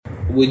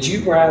Would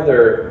you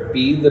rather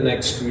be the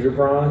next Scooter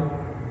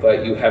Braun,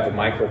 but you have a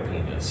micro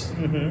penis?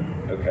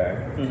 Mm-hmm.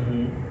 Okay.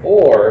 Mm-hmm.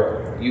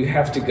 Or you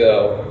have to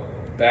go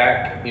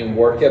back and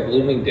work at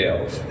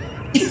Bloomingdale's,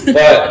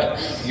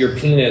 but your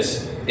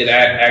penis, it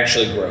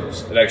actually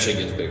grows. It actually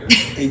gets bigger.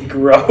 It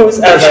grows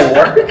as I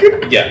work?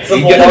 Yeah. The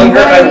longer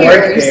I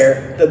work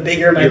there, the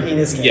bigger my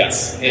penis gets.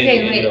 Yes.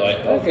 And you're like,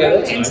 okay,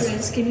 that's nice.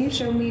 This, can you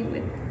show me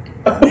with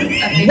What?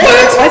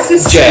 What's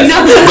this? Jess. No.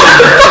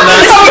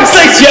 I was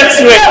like,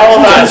 Jess, wait,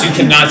 hold on. You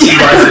cannot see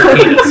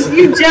Ross's penis.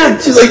 You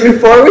jumped. She's like,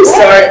 before we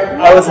start,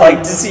 I was like,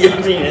 to see your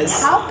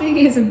penis. How big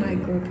is a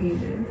micro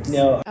penis?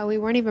 No. Oh, we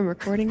weren't even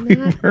recording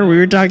that? We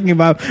were talking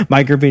about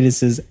micro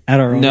penises at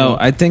our own. No,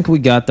 I think we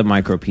got the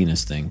micro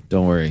penis thing.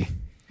 Don't worry.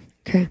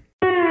 Okay.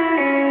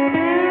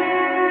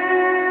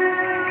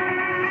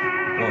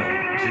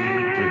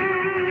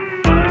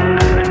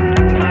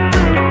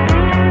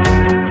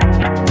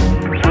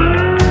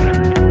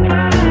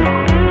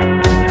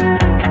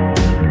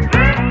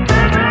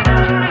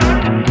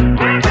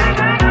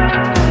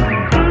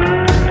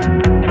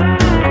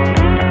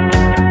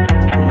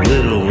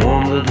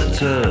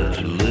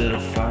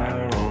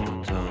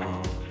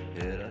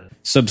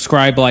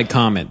 Subscribe, like,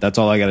 comment. That's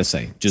all I got to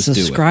say. Just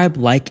subscribe,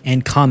 like,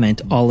 and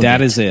comment all of it.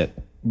 That is it.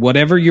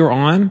 Whatever you're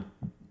on,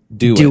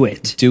 do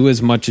it. Do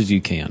as much as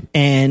you can.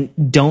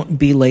 And don't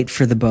be late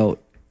for the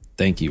boat.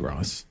 Thank you,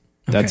 Ross.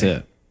 That's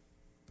it.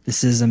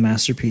 This is a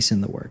masterpiece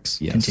in the works.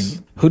 Yes.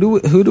 Continue.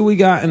 Who do we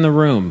got in the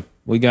room?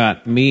 We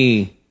got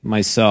me,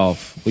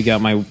 myself. We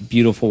got my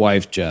beautiful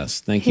wife,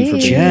 Jess. Thank you for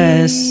being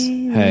Jess.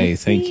 here. Hey,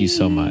 thank you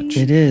so much.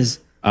 It is.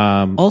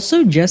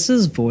 Also,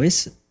 Jess's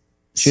voice.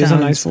 She has a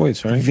nice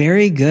voice, right?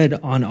 Very good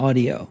on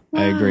audio.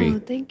 I agree.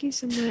 Thank you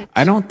so much.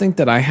 I don't think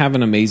that I have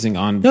an amazing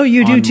No,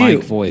 you do too.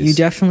 voice. You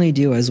definitely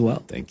do as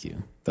well. Thank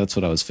you. That's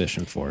what I was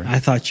fishing for. I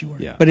thought you were.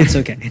 Yeah. But it's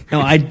okay.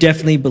 No, I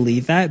definitely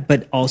believe that.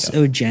 But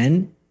also,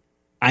 Jen,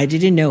 I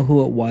didn't know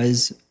who it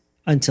was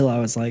until I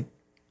was like,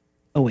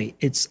 oh, wait,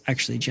 it's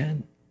actually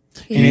Jen.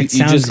 And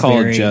you just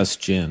call it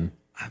just Jen.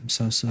 I'm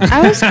so sorry.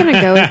 I was going to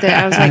go with it.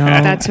 I was like,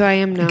 that's who I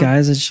am now.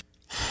 Guys, it's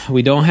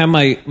We don't have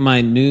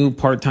my new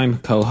part-time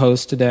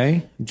co-host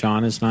today.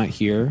 John is not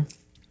here.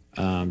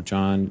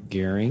 John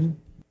Gehring.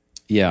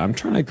 Yeah, I'm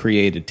trying to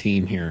create a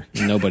team here.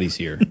 Nobody's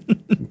here.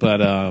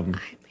 But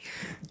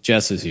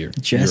Jess is here.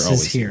 Jess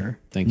is here.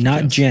 Thank you,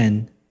 not Jess.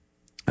 Jen.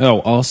 Oh,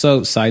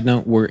 also, side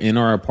note, we're in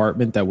our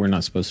apartment that we're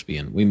not supposed to be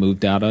in. We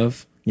moved out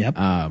of. Yep.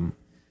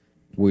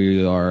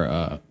 We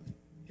are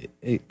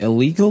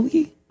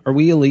illegally? Are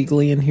we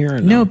illegally in here? Or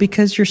No,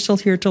 because you're still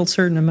here till a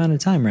certain amount of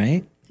time,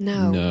 right?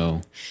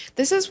 No.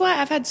 This is why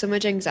I've had so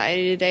much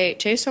anxiety today.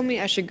 Chase told me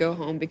I should go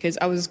home because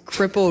I was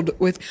crippled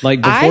with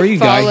Like, before you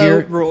got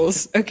here-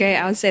 rules. Okay,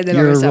 I'll say that.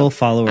 You're about a myself. rule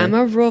follower. I'm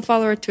a rule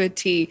follower to a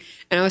T,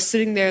 and I was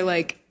sitting there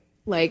like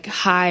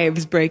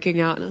hives breaking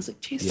out, and I was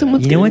like, Chase,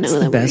 someone's You know gonna what's know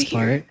the that we're best here.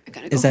 part I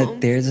gotta go is that home.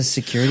 there's a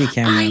security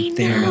camera I up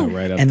there, know.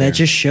 Right up and there. that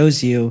just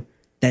shows you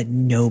that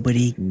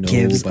nobody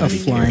gives a Nobody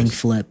flying cares.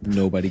 flip.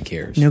 Nobody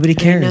cares. Nobody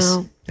cares.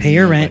 know. Pay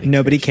your rent,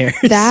 nobody cares.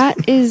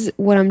 That is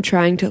what I'm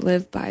trying to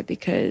live by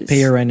because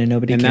Pay your rent and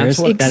nobody And cares. that's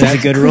what That is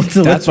a good rule to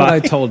live That's what by. I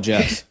told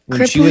Jess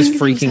when she was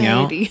Crippling freaking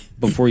out anxiety.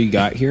 before you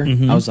got here.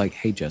 Mm-hmm. I was like,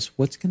 "Hey, Jess,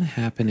 what's going to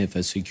happen if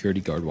a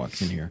security guard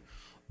walks in here?"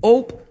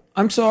 Oh,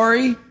 I'm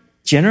sorry.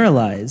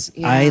 Generalize.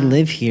 Yeah. I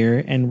live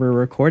here and we're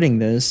recording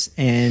this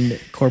and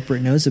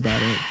corporate knows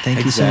about it.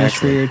 Thank you so much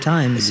for Exactly. your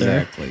time, sir.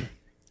 Exactly.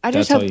 I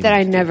just That's all hope you that I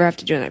need to do. never have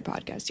to do another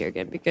podcast here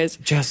again because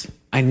Jess,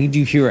 I need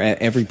you here at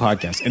every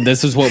podcast, and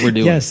this is what we're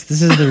doing. Yes,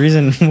 this is the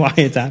reason why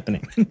it's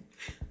happening. I can't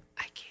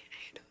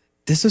handle it.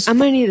 This is. I'm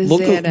gonna need a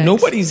look. Xanax.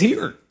 Nobody's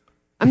here.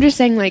 I'm just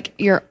saying, like,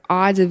 your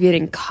odds of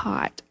getting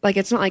caught, like,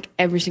 it's not like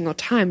every single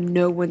time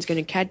no one's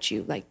going to catch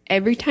you. Like,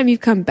 every time you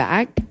come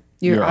back,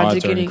 your odds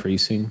of are getting.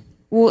 increasing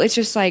Well, it's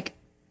just like,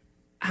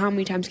 how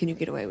many times can you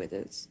get away with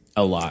this?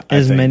 a lot. I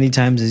As think. many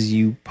times as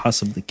you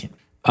possibly can.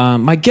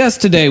 My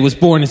guest today was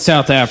born in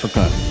South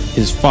Africa.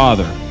 His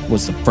father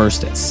was the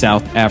first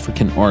South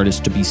African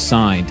artist to be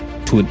signed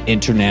to an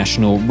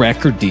international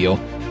record deal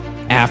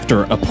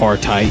after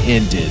apartheid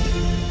ended.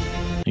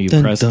 Are you Dun,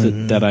 impressed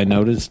dun. that I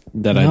noticed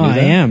that I No, knew I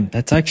that? am.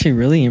 That's actually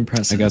really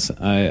impressive. I guess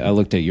I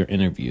looked at your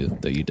interview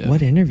that you did.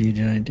 What interview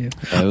did I do?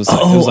 It was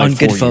Oh, like on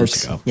Good 4 years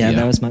Folks. ago. Yeah,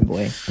 that was my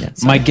boy. Yeah,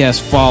 My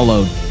guest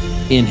followed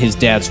in his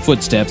dad's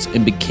footsteps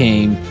and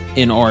became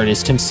an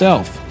artist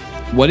himself.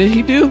 What did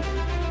he do?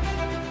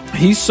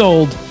 He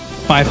sold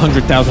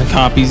 500,000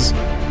 copies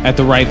at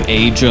the ripe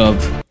age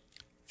of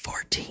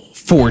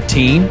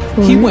 14.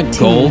 He went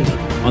gold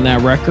on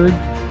that record.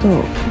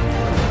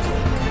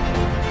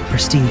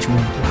 Prestige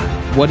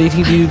Worldwide. What did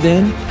he do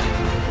then?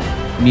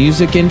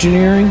 Music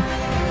engineering?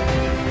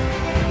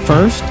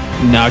 First?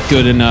 Not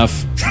good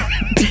enough.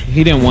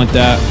 He didn't want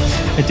that.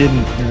 I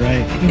didn't. You're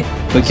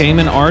right. Became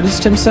an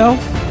artist himself?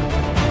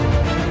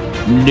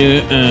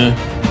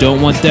 Nuh-uh.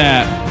 Don't want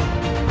that.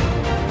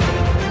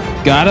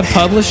 Got a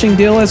publishing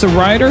deal as a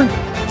writer?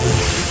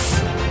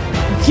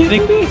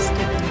 Kidding me?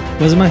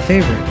 Wasn't my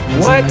favorite.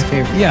 Wasn't What? my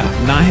favorite.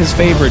 Yeah, not his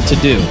favorite to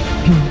do.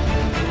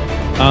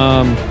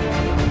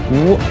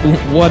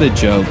 What a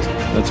joke.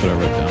 That's what I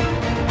wrote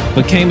down.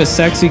 Became a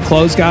sexy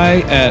clothes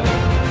guy at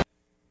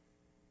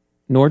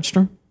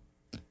Nordstrom?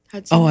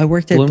 Hudson. Oh, I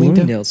worked at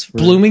Bloomingdale's. For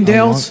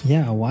Bloomingdale's?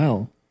 A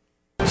while.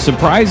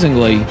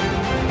 Surprisingly,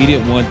 he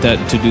didn't want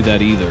that to do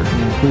that either.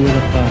 Yeah, who would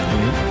have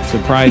thought, right?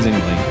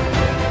 Surprisingly.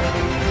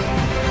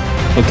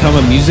 Become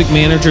a music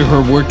manager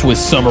who worked with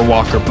Summer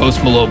Walker,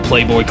 Post Malone,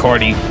 Playboy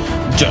Cardi,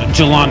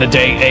 Jelana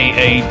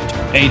Day,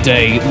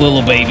 A-Day,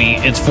 Lil Baby.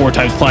 It's 4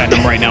 times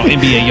platinum right now.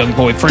 NBA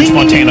Youngboy, French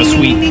Montana,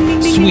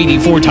 Sweetie,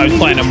 4 times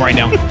platinum right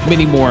now.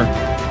 Many more.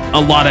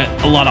 A lot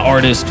of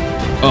artists.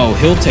 Oh,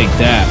 he'll take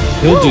that.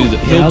 He'll do the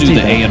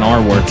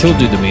A&R work. He'll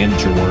do the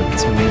manager work.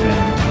 It's way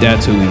better.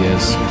 That's who he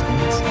is.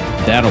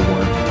 That'll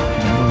work.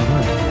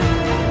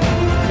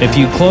 If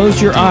you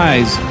close your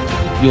eyes,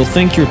 you'll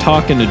think you're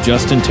talking to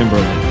Justin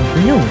Timberlake.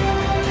 Really?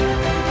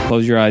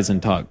 Close your eyes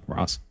and talk,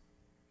 Ross.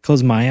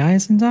 Close my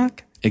eyes and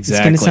talk? Exactly. It's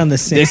going to sound the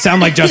same. They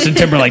sound like Justin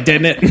Timberlake,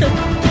 didn't it?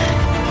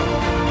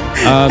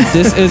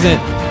 This isn't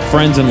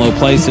Friends in Low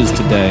Places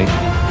today.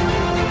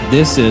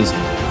 This is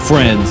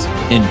Friends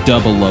in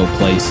Double Low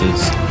Places.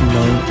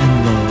 Low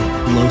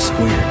and low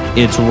squared.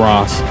 It's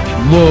Ross.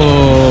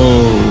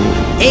 Whoa.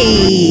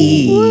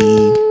 Hey!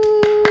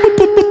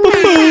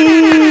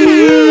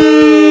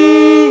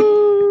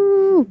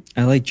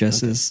 I like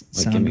Jess's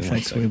sound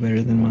effects way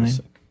better than mine.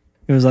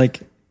 It was like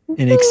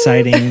an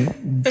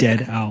exciting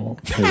dead owl.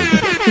 Hey,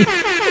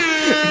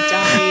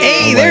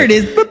 there it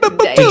is.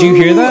 Did you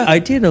hear that? I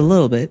did a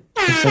little bit.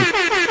 It's like,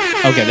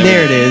 Okay,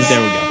 there it is.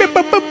 There we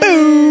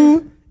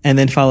go. And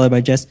then followed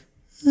by Jess.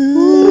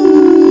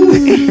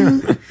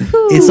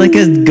 It's like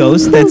a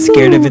ghost that's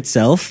scared of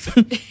itself.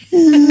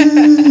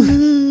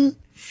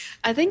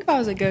 I think if I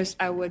was a ghost,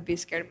 I would be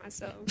scared of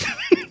myself.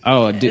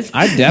 Oh, I You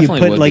definitely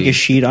put would like be. a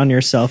sheet on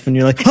yourself and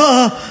you're like,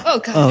 ah! Oh,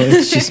 God. Oh,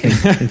 it's just me.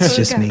 It's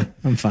just Okay. me.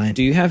 I'm fine.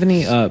 Do you have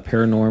any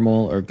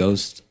paranormal or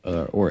ghost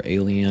or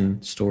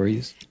alien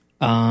stories?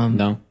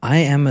 No. I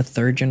am a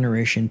 3rd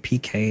generation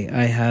PK.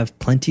 I have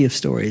plenty of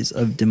stories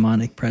of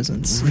demonic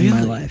presence in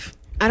my life.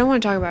 I don't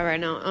want to talk about it right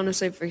now.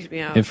 Honestly, it freaks me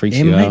out. It freaks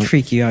It you might out.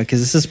 freak you out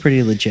because this is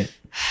pretty legit.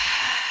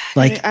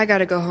 Like, I got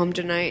to go home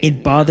tonight.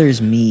 it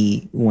bothers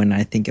me when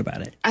I think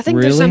about it. I think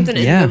Really? there's something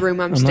in Yeah, the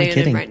room I'm I'm not staying in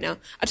kidding. right now.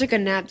 I took a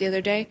nap the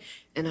other day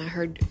and I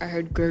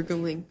heard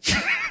gurgling.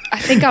 I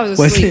think I was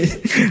Was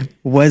asleep.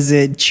 was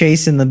it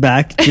Chase in the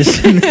back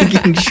just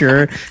making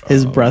sure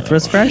his breath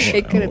was fresh?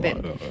 It could have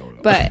been.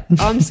 But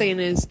all I'm saying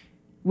is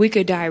we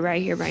could die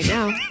right here, right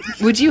now.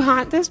 Would you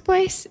haunt this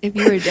place if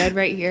you were dead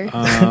right here?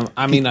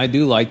 I mean, I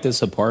do like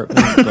this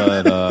apartment,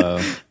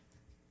 but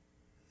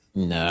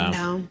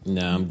no,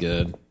 I'm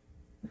good.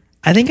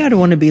 I think I'd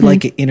want to be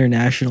like an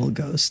international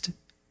ghost.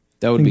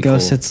 That would A be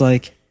ghost cool. that's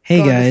like, hey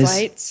Go on guys,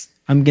 flights?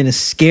 I'm going to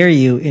scare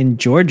you in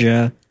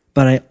Georgia,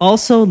 but I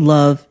also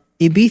love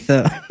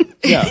Ibiza.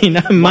 Yeah. And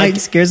I might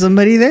scare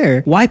somebody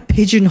there. Why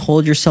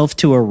pigeonhole yourself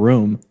to a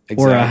room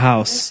or a Exactly.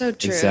 house? So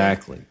true.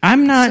 Exactly.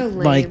 I'm not So lame.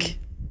 like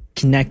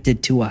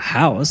connected to a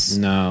house.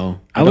 No,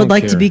 I would don't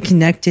like to care. be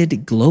connected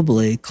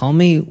globally. Call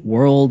me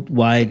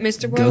worldwide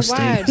Mr.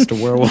 ghosting.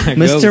 Worldwide.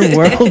 Mr. Worldwide. Mr.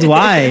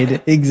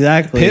 Worldwide.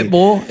 Exactly.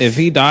 Pitbull. If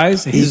he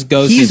dies, his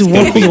ghost He's is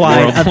gonna be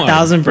worldwide, worldwide,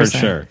 1,000%. for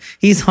sure.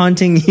 He's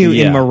haunting you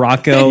Yeah. in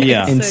Morocco,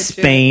 Yeah. in So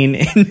true. Spain,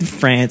 in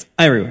France,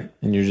 everywhere.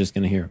 And you're just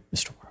gonna hear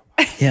Mr. Worldwide.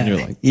 Yeah. You're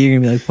like, You're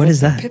going to be like, what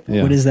is that?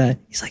 Yeah. What is that?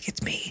 He's like,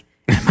 it's me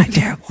and my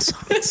terrible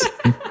songs.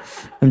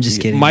 I'm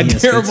just kidding. my He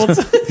has good terrible.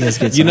 songs. He has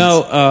good You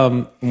songs.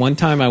 know, one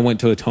time I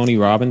went to a Tony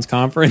Robbins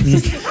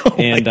conference,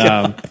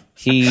 and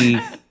he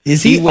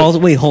Is he was- all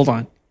wait, hold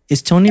on.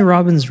 Is Tony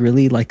Robbins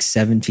really like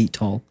 7 feet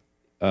tall?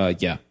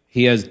 yeah,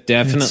 he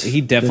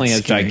definitely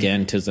has that's scary.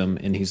 gigantism,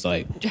 and he's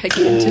like,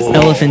 Gigantic.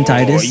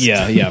 Elephantitis?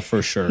 yeah,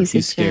 for sure, He's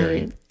he's a scary.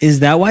 giant.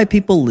 Is that why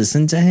people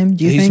listen to him?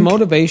 Do you He's think?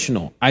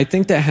 motivational. I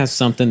think that has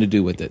something to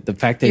do with it. The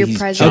fact that Your he's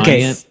presence.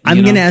 Okay, giant. I'm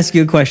you know? going to ask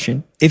you a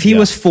question. If he Yeah.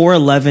 was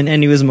 4'11"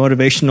 and he was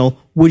motivational,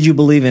 would you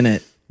believe in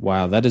it?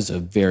 Wow, that is a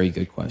very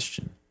good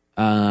question.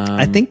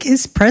 I think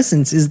his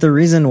presence is the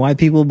reason why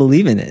people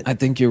believe in it. I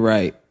think you're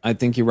right.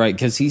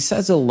 Because he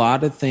says a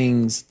lot of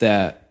things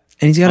that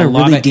And he's got a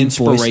lot really of deep voice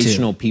too.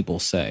 inspirational people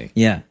say.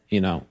 Yeah. You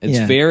know, it's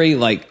Yeah.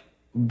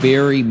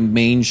 very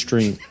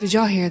mainstream. Did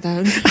y'all hear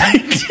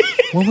that?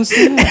 What was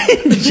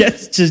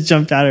that? just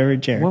jumped out of her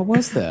chair. What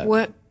was that?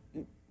 What?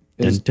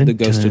 It was Dun, dun,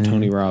 the ghost of dun.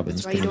 Tony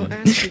Robbins. Why you don't coming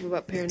in. ask people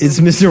about paranormal? It's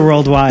Mr.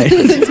 Worldwide.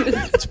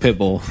 It's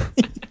Pitbull.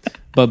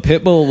 But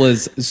Pitbull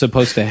was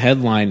supposed to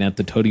headline at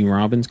the Tony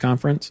Robbins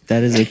conference.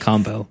 That is a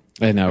combo.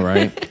 I know,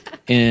 right?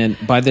 And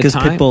by the Because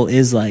time Pitbull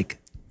is like,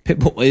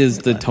 Pitbull is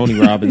the Tony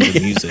Robbins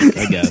of music,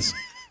 I guess.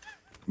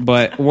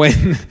 But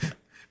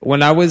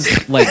when I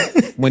was like,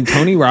 when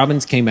Tony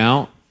Robbins came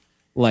out,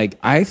 like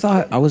I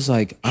was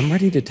like, I'm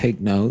ready to take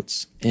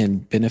notes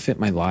and benefit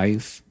my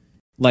life.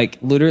 Like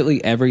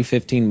literally every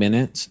 15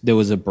 minutes, there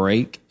was a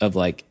break of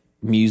like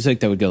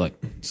music that would go like,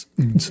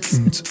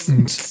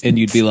 and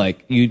he'd be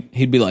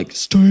like,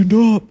 stand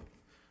up,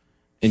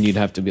 and you'd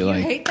have to be I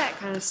like, hate that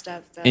kind of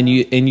stuff. Though. and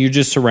you're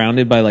just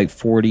surrounded by like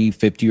 40,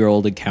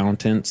 50-year-old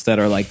accountants that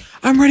are like,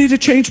 I'm ready to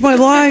change my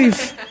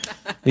life.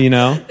 You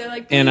know? They're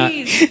like, and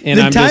please. and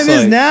the I'm time just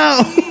is like, now.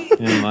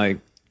 And I'm like,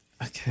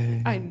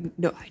 okay. I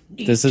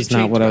need This to is not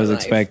change what I my was life.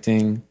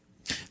 expecting.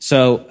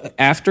 So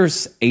after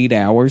 8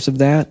 hours of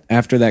that,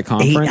 after that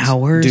conference, 8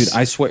 hours? dude,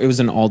 I swear it was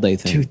an all-day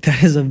thing. Dude,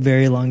 that is a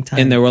very long time.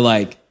 And they were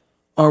like,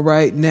 all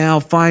right, now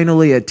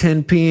finally at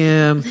 10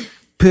 p.m.,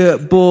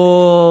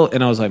 Pitbull.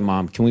 And I was like,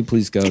 Mom, can we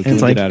please go? Can we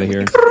it's get like- out of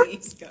here?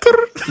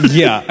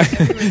 Yeah.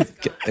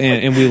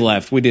 and we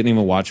left. We didn't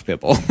even watch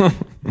Pitbull.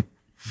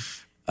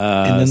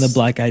 and then the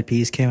Black Eyed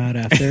Peas came out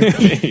after.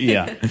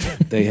 Yeah.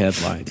 They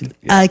headlined.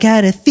 Yeah. I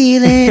got a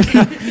feeling.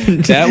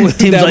 That would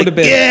Tim's have like,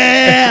 been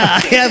yeah,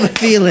 I have a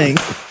feeling.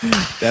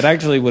 that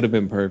actually would have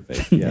been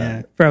perfect. Yeah.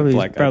 Yeah, probably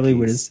Black Eyed would have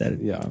Peas. said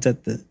Yeah.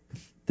 set the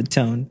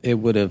tone. It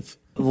would have.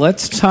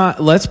 Let's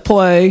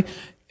play,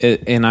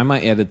 and I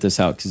might edit this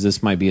out because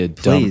this might be a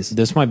dumb. Please.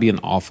 This might be an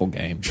awful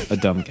game, a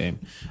dumb game.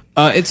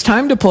 It's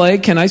time to play.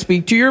 Can I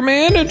speak to your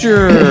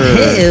manager?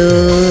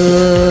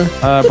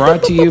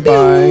 Brought to you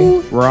by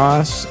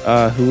Ross,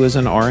 who is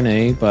an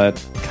RNA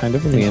but kind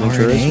of a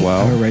manager RNA, as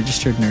well. a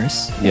registered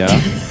nurse. Yeah,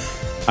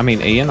 I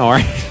mean A&R.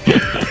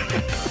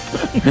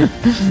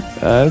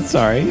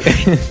 Sorry.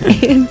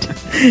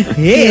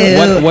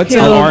 Yeah. What's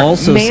He'll an R?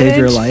 also save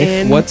your manage life.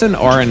 and What's an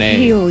RNA?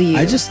 heal you.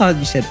 I just thought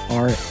you said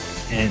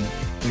RN,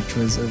 which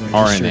was a registered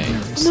RNA.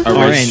 nurse. Oh my a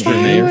gosh, registered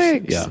nurse.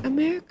 fireworks. Yeah.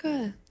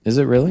 America. Is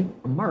it really?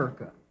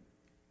 America.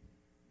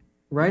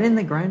 Right in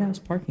the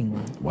Grindhouse parking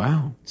lot.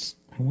 Wow,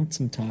 I want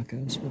some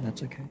tacos, but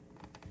that's okay.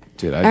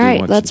 dude. I All do right,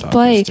 want let's some tacos,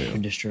 play. too.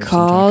 And just throw some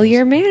Call tacos.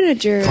 your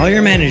manager. Call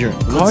your manager.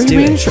 Call Let's your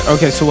do it. manager.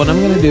 Okay, so what I'm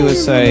going to do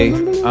is say,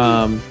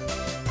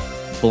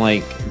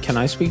 blank, can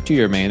I speak to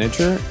your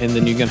manager? And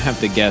then you're going to have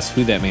to guess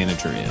who that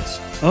manager is.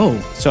 Oh,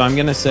 So I'm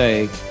going to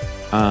say,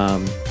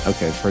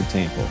 okay, for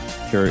example,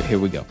 here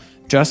we go.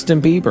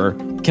 Justin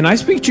Bieber, can I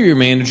speak to your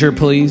manager,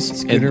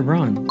 please? Scooter And-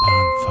 Braun.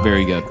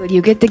 very good.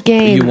 You get the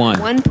game. You won.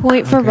 1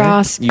 point for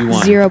Ross. You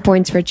won. 0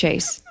 points for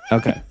Chase.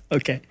 Okay.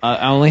 Okay.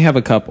 I only have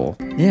a couple.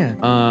 Yeah.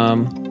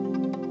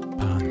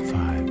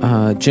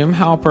 Jim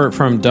Halpert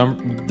from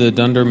the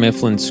Dunder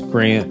Mifflin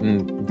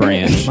Scranton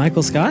branch.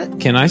 Michael Scott?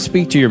 Can I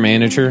speak to your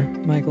manager?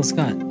 Michael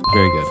Scott.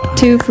 Very good.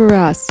 2 for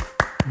Ross.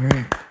 All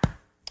right.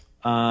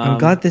 I'm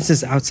glad this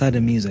is outside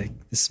of music.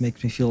 This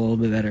makes me feel a little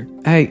bit better.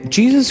 Hey,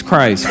 Jesus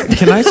Christ.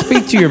 Can I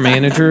speak to your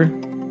manager?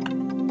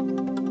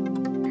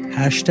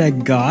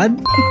 Hashtag God.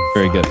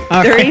 Very good. 3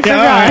 right, for all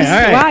Ross. right,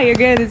 all right. Wow, you're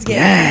good at this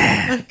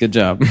game. Good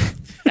job.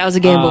 That was a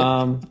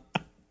gamble.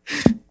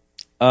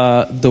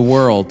 The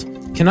world.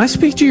 Can I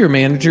speak to your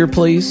manager,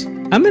 please?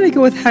 I'm going to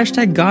go with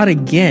hashtag God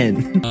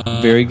again.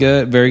 Very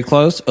good. Very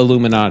close.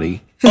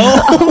 Illuminati.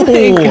 Oh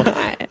my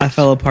God. I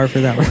fell apart for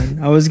that one.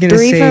 I was going to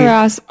 3 say. for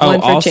Ross.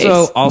 1 for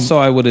Chase. Also,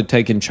 I would have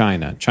taken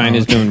China.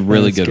 China's doing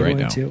really That's good a right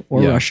one now. too.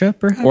 Or Yeah. Russia,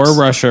 perhaps? Or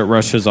Russia.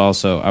 Russia's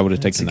also. I would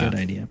have That's a taken good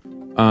that. idea.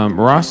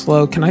 Ross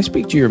Lowe, can I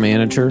speak to your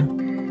manager?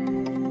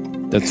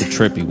 That's a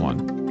trippy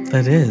one.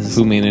 That is.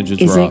 Who manages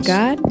Is Ross? it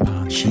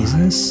God?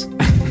 Jesus?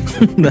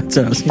 That's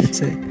what I was going to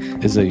say.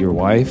 Is it your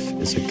wife?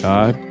 Is it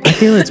God? I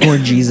feel it's more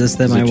Jesus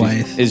than Is my it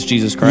wife. Is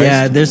Jesus Christ?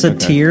 Yeah, there's a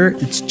Okay. tier.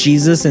 It's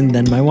Jesus and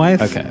then my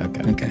wife. Okay.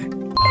 Okay.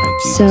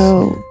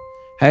 So,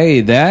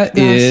 Hey, that Ross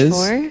is.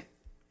 4.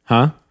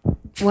 Huh?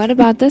 What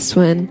about this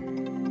one?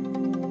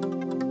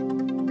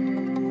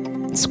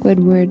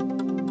 Squidward.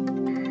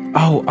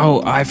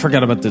 Oh, I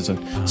forgot about this one.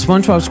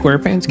 SpongeBob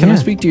SquarePants, can I Yeah.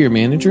 speak to your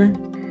manager?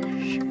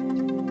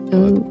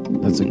 Oh,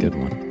 That's a good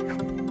one.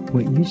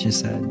 What you just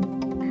said.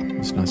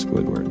 It's not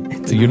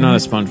Squidward. You're not a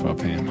SpongeBob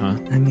fan, huh?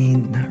 I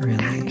mean, not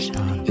really.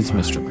 It's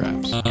Mr.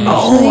 Krabs.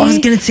 Oh, I was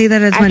going to say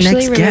that as my actually,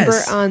 next remember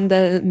guess. on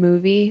the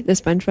movie, the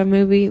SpongeBob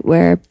movie,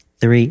 where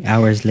 3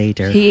 hours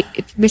later.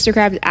 Mr.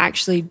 Krabs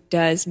actually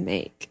does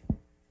make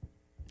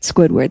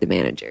Squidward the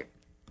manager.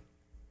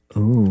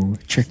 Ooh,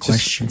 trick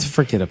question. Just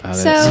forget about it.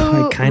 So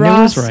I kind of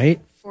was Ross, right.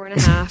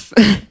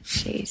 4.5.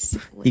 Chase.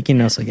 You can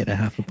also get a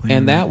half a point. And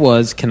on that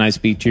was, can I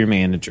speak to your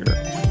manager?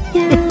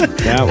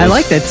 That was, I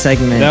like that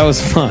segment. That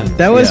was fun.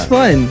 That was Yeah.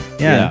 fun.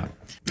 Yeah.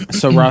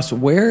 So Ross,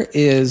 where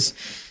is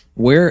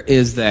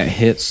that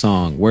hit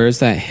song? Where is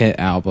that hit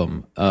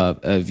album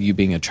of you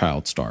being a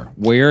child star?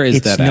 Where is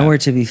It's that? nowhere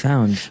at? to be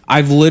found.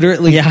 I've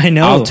literally. Yeah, I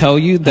know. I'll tell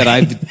you that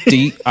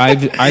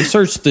I've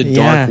searched the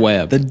dark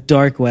web. The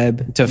dark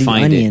web. To the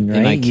find it, onion,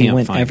 and right? I You can't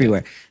went find it.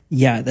 everywhere.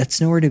 Yeah, that's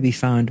nowhere to be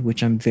found,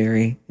 which I'm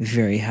very,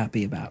 very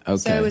happy about. Okay.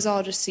 So it was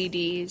all just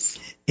CDs.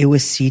 It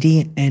was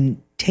CD and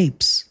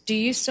tapes. Do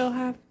you still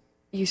have?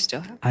 You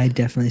still have? I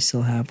definitely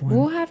still have one.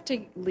 We'll have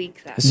to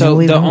leak that. So No,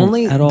 we the won't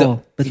only at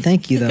all. But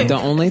thank you though. The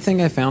only thing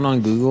I found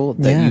on Google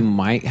that Yeah. you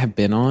might have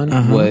been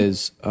on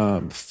was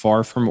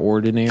 "Far From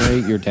Ordinary,"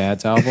 your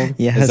dad's album.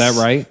 Yes, Is that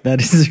right?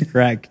 That is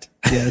correct.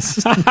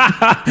 Yes,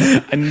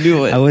 I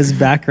knew it. I was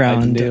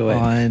background knew it.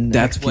 on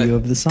a few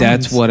of the songs.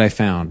 That's what I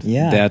found.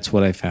 Yeah. That's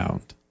what I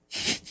found.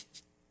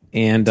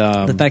 And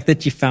the fact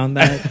that you found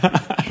that.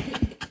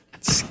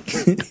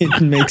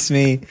 it makes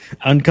me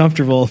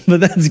uncomfortable, but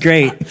that's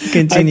great. I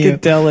Continue.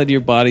 could tell in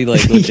your body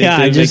language. Yeah,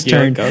 I just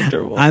turned.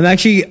 uncomfortable. I'm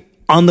actually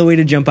on the way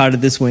to jump out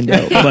of this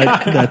window, but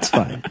that's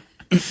fine.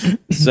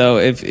 So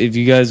if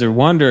you guys are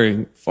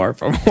wondering, far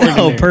from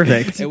Oh, ordinary.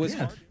 perfect. It was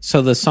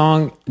so the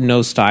song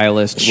 "No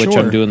Stylist," which Sure.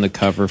 I'm doing the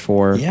cover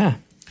for. Yeah.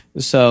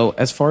 So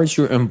as far as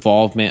your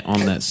involvement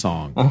on that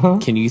song,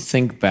 can you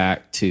think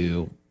back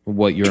to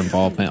what your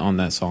involvement on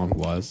that song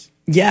was?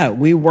 Yeah,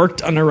 we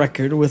worked on a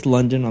record with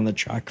London on the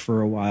track for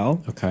a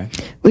while. Okay.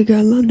 We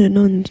got London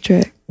on the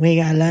track. We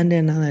got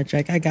London on the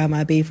track. I got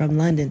my beat from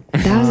London.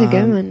 That was a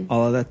good one.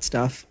 All of that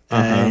stuff.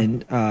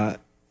 And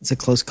it's a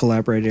close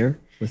collaborator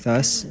with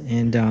us.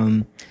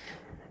 And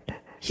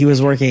he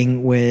was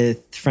working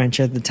with French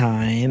at the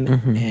time,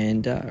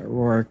 and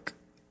Rourke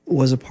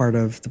was a part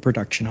of the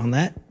production on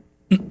that.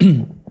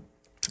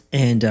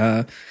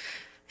 And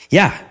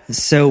yeah,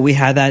 so we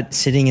had that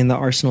sitting in the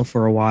arsenal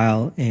for a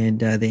while, and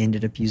they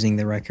ended up using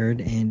the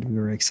record, and we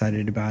were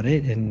excited about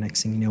it. And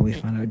next thing you know, we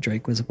found out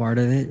Drake was a part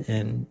of it,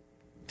 and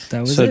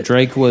that was So it.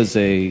 Drake was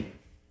it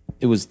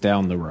was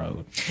down the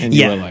road, and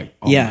you were like,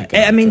 oh yeah. my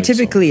God, I mean, Drake's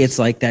typically on it's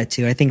like that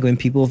too. I think when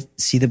people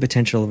see the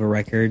potential of a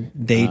record,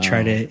 they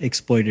try to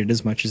exploit it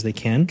as much as they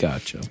can.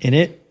 Gotcha. In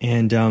it,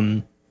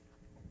 and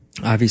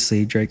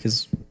obviously Drake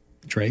is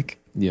Drake,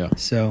 Yeah.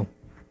 so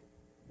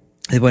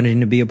they wanted him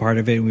to be a part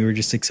of it, and we were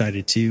just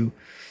excited to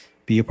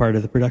be a part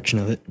of the production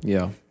of it.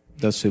 Yeah.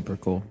 That's super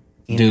cool.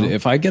 You Dude, know?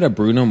 if I get a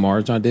Bruno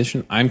Mars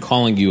audition, I'm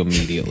calling you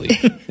immediately.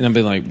 And I'll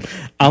be like,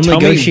 I'll tell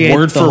negotiate me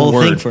word the for whole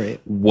word thing for you.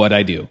 what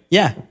I do.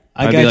 Yeah,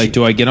 I'd be like,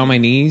 do I get on my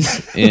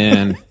knees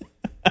and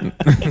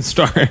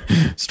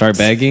start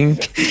begging?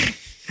 Did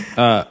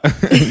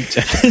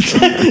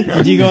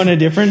you go on a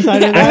different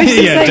side of I was that?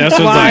 just Yeah, like, Jess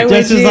was why like- would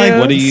Jess was you? like,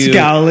 What do you-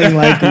 scowling,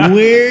 like,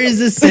 where is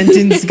the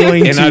sentence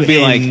going And to I'd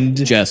be end?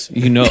 like, Jess,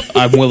 you know,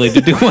 I'm willing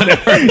to do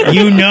whatever.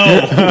 you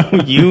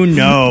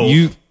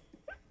know.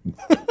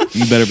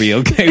 You better be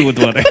okay with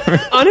whatever.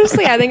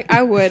 Honestly, I think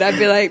I would. I'd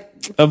be like,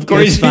 Of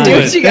course It's you fine. do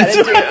would. what you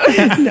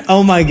gotta do.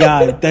 Oh my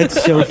god,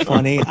 that's so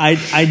funny.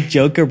 I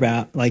joke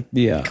about, like,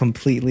 Yeah.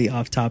 completely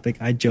off topic.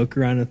 I joke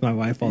around with my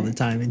wife all the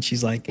time, and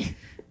she's like,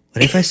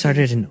 "What if I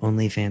started an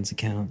OnlyFans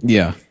account?"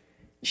 Yeah.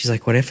 She's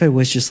like, "What if I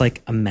was just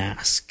like a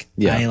mask?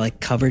 Yeah. I like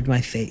covered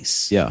my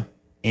face, Yeah.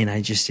 and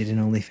I just did an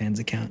OnlyFans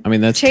account. I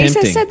mean, that's Chase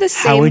tempting. has said the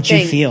same How would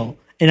thing. you feel?"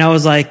 And I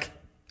was like,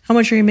 "How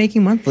much are you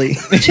making monthly?"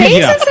 Chase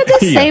Yeah. has said the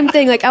Yeah. same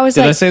thing. Like I was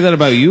Did I like, say that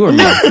about you or me?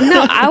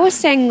 no, I was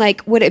saying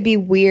like, would it be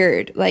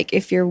weird, like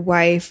if your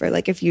wife or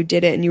like if you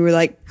did it and you were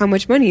like, how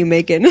much money are you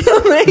making?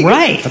 Like,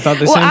 Right. I thought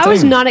the Well, same I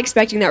was thing. not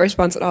expecting that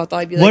response at all. I thought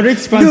I'd be like, What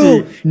response no,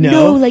 are- no.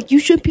 no, like you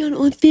should be on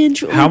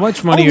OnlyFans. How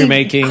much money you're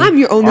making? I'm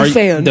your Are only you-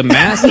 fan. The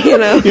mask. You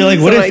know, You're like,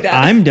 "What something if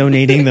that. I'm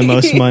donating the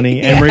most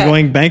money and we're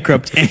going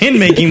bankrupt and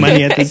making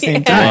money at the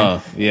same time?"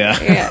 Oh, yeah.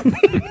 Yeah,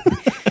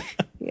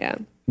 yeah.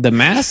 The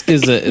mask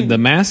is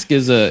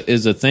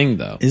a thing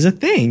though, Is a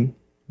thing.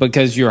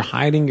 because you're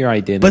hiding your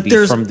identity But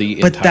there's from the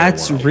but entire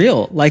that's world.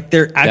 real. Like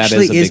there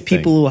actually is a is big thing.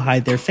 people who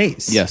hide their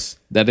face. Yes,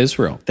 that is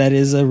real. That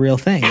is a real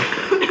thing.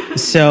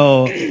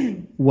 So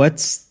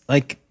what's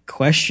like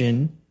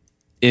question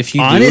If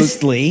you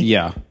Honestly-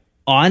 yeah,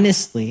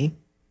 honestly,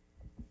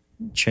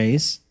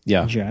 Chase,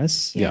 Yeah.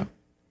 Jess, yeah,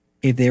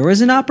 if there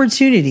was an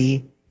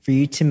opportunity for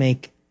you to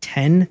make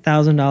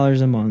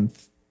 $10,000 a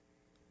month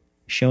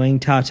showing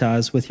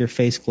tatas with your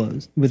face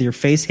closed, with your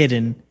face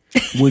hidden,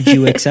 would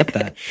you accept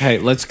that? Hey,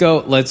 let's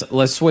go.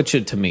 Let's switch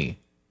it to me.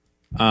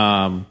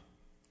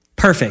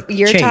 Perfect.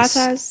 Your Chase.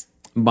 tatas.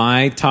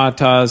 My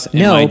tatas and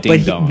my No,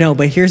 ding dong.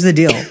 but here's the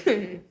deal.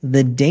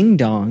 The ding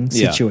dong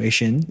Yeah.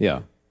 situation, Yeah,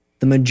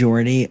 the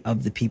majority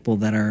of the people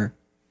that are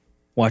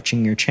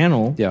watching your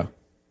channel yeah,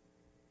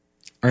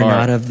 are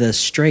not of the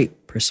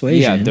straight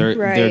persuasion. yeah. They're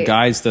Right.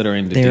 guys that are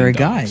into. There are ding-dongs.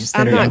 guys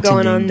that I'm are not into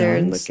going on there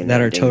and ding-dongs looking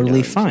that at are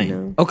totally ding-dongs, fine. you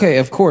know? Okay,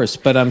 of course,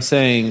 but I'm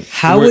saying,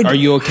 How would are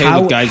you okay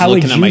how- with guys how would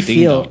looking at you my ding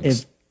feel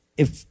dongs?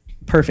 if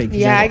perfect?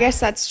 Yeah, I example. guess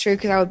that's true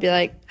because I would be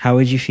like, How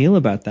would you feel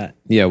about that?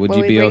 Yeah, would What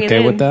you we be bringing okay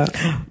in? with that?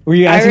 Were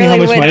you I asking how really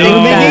much would money think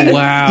we're that. making? Oh,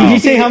 wow. Did you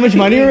say how much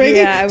money we're making?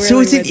 Yeah, I so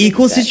really it's an would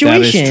equal think that.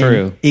 situation. That is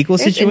true. Equal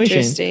it's situation.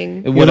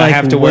 interesting. Would You're I like,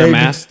 have to wear a would-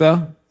 mask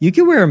though, You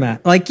can wear a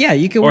mask. Like, yeah,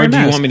 you can wear or a do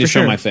mask. you want me to for show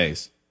sure. my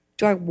face?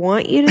 Do I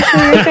want you to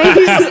show your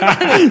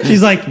face?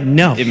 She's like,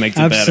 no, It makes it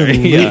better.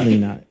 absolutely Yeah.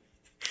 not.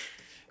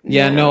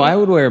 Yeah, no, I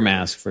would wear a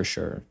mask for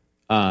sure.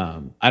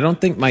 I don't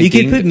think my You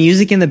ding- could put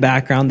music in the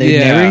background. They'd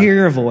Yeah. never hear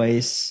your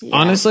voice.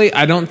 honestly,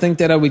 I don't think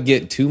that I would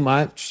get too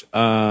much.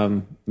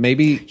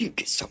 Maybe You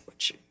get so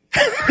much.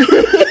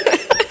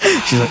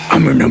 She's like,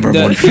 I'm your number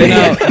the, one you fan.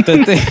 know,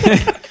 the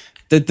thing.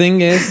 The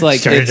thing is, like,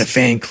 Started a it's,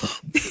 fan club.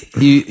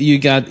 you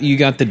got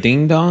the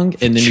ding dong,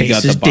 and then you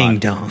got Chase's the body. ding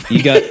dong.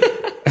 You got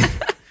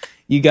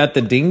you got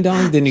the ding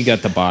dong, then you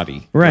got the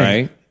body,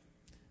 Right.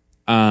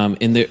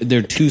 And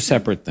they're two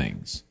separate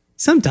things.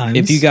 Sometimes.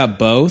 If you got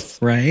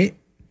both, right.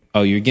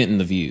 oh, you're getting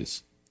the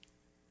views.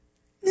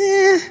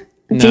 Do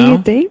No,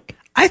 you think?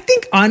 I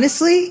think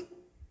honestly,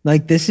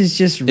 Like, this is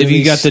just really If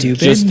you got stupid.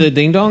 just the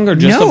ding dong or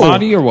just the No.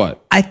 body or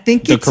what? I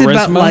think The it's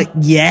about charisma? like,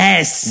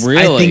 yes. I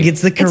Really? think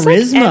it's the It's like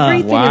charisma.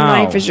 everything Wow.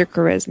 in life is your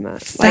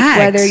charisma. Facts. Like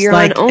whether you're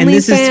Like, on OnlyFans. and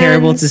this is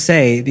terrible to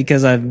say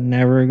because I've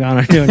never gone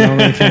onto an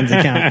OnlyFans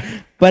account.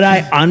 But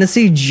I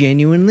honestly,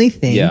 genuinely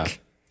think Yeah.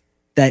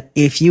 that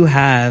if you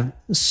have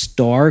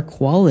star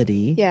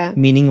quality, Yeah.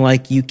 meaning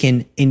like you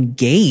can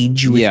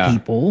engage with Yeah.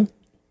 people,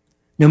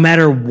 no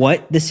matter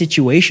what the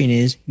situation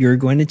is, you're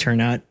going to turn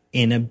out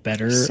in a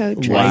better So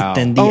true. light Wow.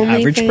 than the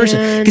average person.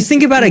 OnlyFans, Because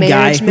think about a guy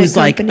management who's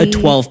like a company.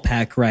 12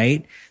 pack,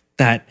 right?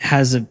 That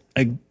has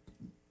a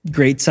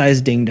great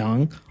size ding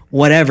dong,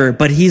 whatever,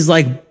 but he's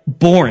like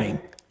boring.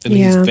 And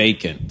Yeah. he's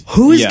vacant.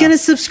 Who is Yeah. going to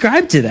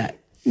subscribe to that?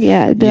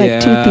 Yeah, it'd be like Yeah.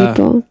 2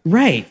 people.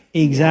 Right.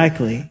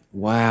 Exactly.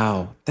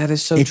 Wow, that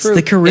is so It's true. the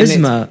And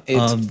charisma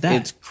it's, of that.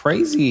 It's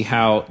crazy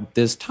how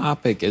this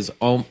topic is.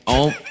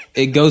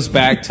 It goes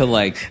back to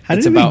like. How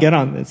it's did we about, get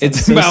on this? I'm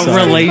It's so about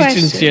sorry.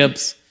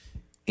 relationships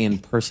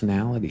and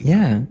personality.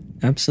 Yeah,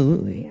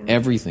 absolutely.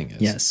 Everything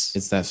is. Yes.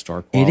 it's that star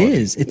It quality.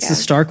 is. It's the Yeah.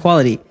 star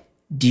quality.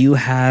 Do you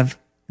have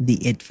the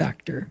it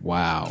factor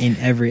Wow. in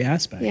every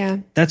aspect? Yeah.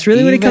 That's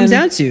really what it comes Even-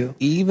 down to.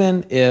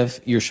 Even if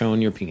you're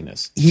showing your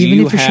penis, do Even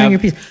you if you're showing your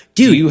have- piece.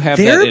 do Dude, you have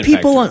there that are it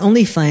people factor? on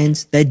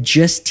OnlyFans that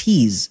just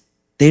tease.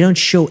 They don't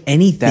show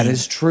anything. That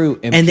is true,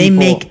 And they people-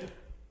 make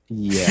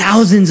Yes.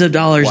 thousands of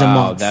dollars a Wow,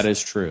 month. that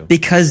is true.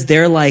 because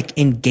they're like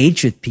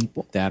engaged with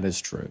people. That is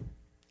true.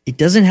 It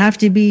doesn't have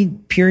to be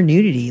pure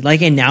nudity.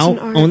 Like, and now an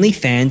art.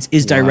 OnlyFans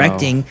is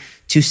directing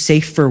to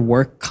safe for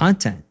work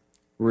content.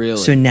 Really.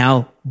 So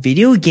now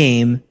video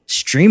game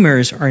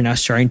streamers are now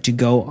starting to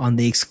go on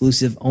the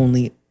exclusive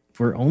only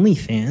for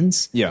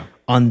OnlyFans yeah.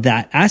 on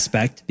that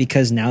aspect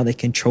because now they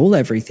control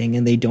everything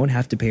and they don't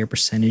have to pay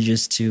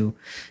percentages to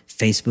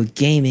Facebook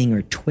Gaming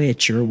or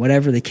Twitch or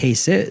whatever the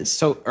case is.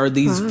 So are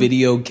these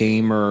video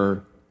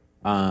gamer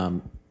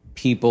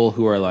people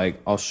who are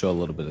like, I'll show a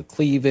little bit of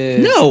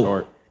cleavage? No,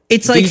 or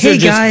it's like, these hey are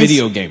just guys,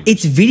 video games.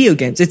 It's video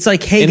games. It's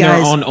like, hey And they're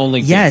guys, on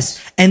OnlyFans.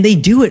 yes, and they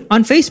do it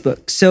on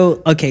Facebook.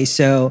 So okay,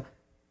 so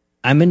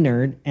I'm a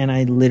nerd and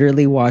I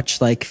literally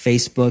watch like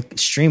Facebook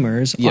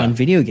streamers Yeah. on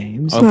video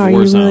games. Of Wow, you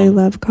Warzone. really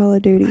love Call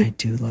of Duty. I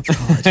do love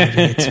Call of Duty.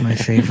 It's my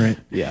favorite.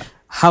 Yeah.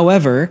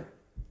 However,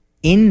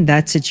 in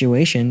that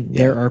situation,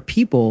 there are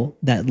people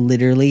that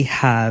literally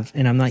have,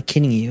 and I'm not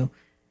kidding you,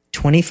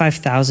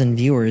 25,000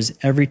 viewers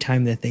every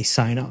time that they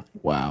sign on,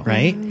 Wow.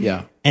 right?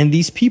 Yeah. And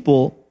these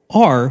people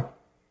are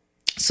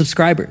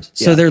subscribers.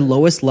 So Yeah. their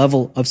lowest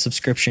level of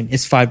subscription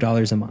is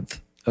 $5 a month.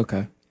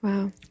 Okay.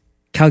 Wow.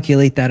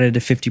 Calculate that at a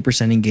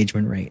 50%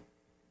 engagement rate.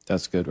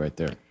 That's good right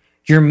there.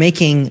 You're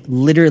making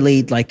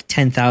literally like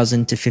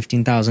 $10,000 to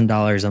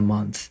 $15,000 a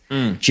month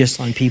just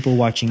on people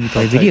watching you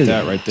play video Take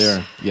that games. right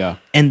there. Yeah.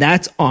 And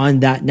that's on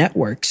that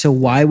network. So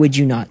why would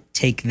you not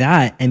take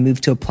that and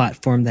move to a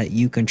platform that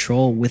you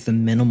control with a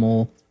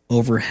minimal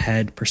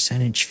overhead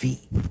percentage fee,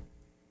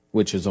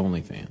 Which is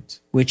OnlyFans.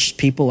 which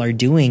people are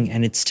doing,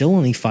 and it's still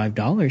only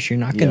 $5. You're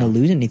not going to Yeah.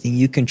 lose anything.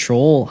 You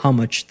control how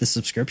much the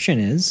subscription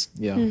is.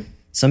 Yeah.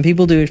 Some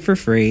people do it for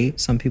free.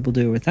 Some people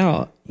do it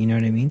without. You know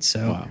what I mean?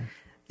 So Wow.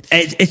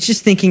 it's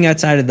just thinking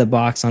outside of the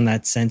box on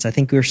that sense. I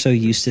think we're so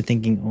used to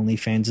thinking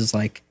OnlyFans is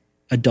like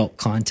adult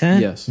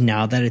content. Yes.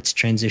 Now that it's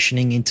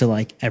transitioning into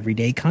like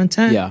everyday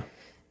content, Yeah.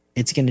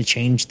 it's going to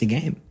change the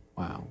game.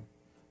 Wow.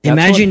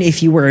 Imagine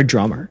if you were a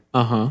drummer.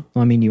 Uh huh.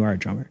 Well, I mean, you are a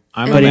drummer.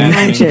 I'm But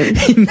imagining.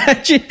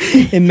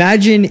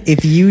 imagine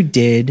if you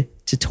did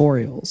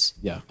tutorials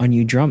Yeah. on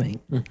you drumming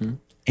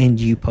and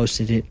you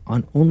posted it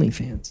on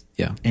OnlyFans.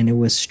 Yeah. And it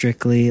was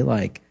strictly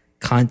like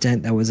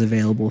content that was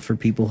available for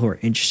people who are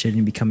interested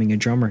in becoming a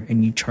drummer,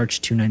 and you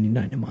charge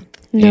 $2.99 a month.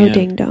 No And-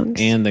 ding dongs.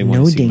 And they want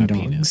No to see ding my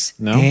dongs. penis.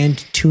 No. And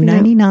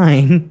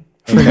 $2.99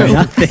 for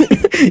nothing.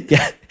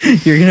 Yeah.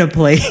 You're gonna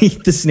play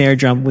the snare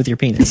drum with your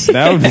penis.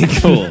 That would be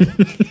cool.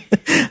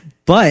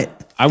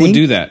 But I would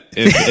do that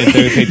if they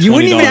paid $20. You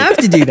wouldn't even have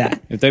to do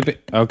that. If they pay,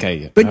 okay.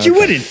 Yeah. But you Okay.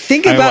 wouldn't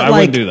think I about wouldn't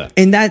like do that.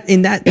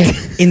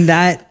 in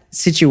that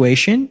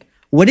situation.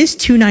 What is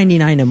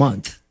 $2.99 a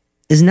month?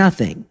 Is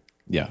nothing.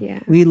 Yeah. Yeah.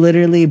 We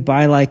literally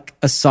buy like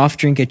a soft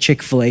drink at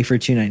Chick-fil-A for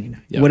 $2.99,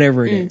 Yeah.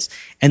 whatever it is.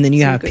 And then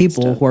you have good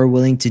people stuff. who are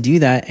willing to do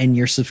that, and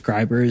your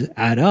subscribers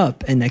add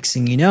up. And next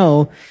thing you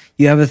know,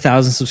 you have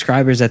 1,000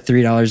 subscribers at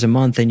 $3 a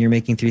month, and you're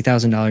making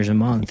 $3,000 a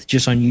month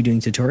just on you doing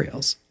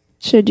tutorials.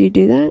 Should you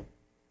do that?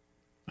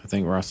 I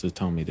think Ross is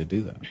telling me to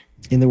do that.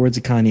 In the words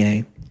of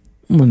Kanye,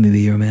 let me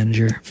be your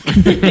manager.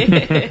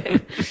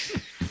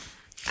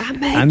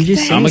 I'm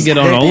just saying. I'm gonna get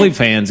on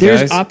OnlyFans,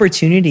 There's guys.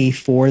 opportunity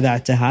for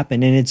that to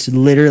happen, and it's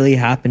literally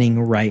happening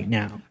right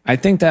now. I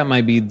think that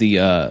might be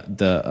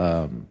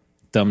the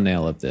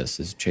thumbnail of this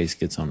is Chase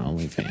gets on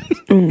OnlyFans.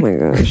 Oh my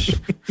gosh.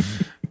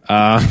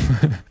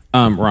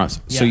 Ross,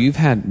 so you've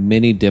had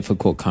many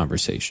difficult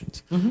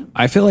conversations.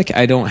 I feel like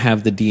I don't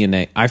have the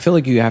DNA. I feel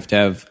like you have to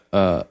have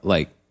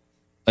like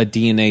a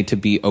DNA to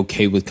be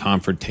okay with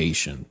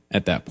confrontation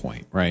at that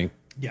point, right?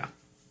 Yeah.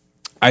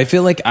 I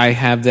feel like I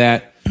have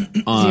that.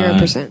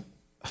 0%.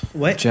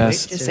 What?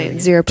 Just Just saying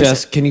 0%.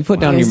 Jess, can you put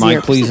down your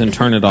mic, please, and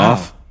turn it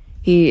off?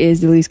 He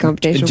is the least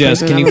confrontational Jess,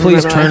 person can you I've ever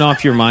please met in my turn life.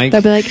 off your mic?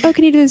 They'll be like, "Oh,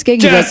 can you do this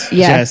gig?" He's Jess! like,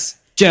 yeah.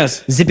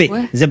 Jess, Zip it.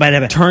 What? Zip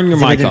it. turn your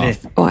Zip mic it.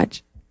 off.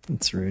 Watch.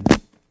 That's rude.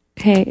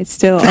 Hey, it's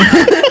still.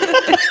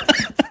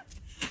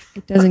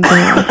 It doesn't go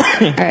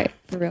off. All right,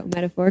 for real.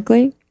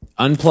 Metaphorically,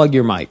 Unplug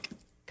your mic.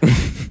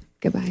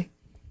 goodbye.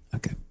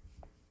 Okay.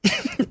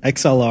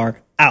 XLR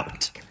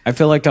out. I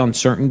feel like on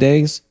certain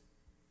days,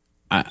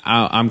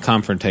 I'm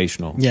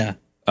confrontational. Yeah.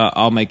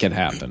 I'll make it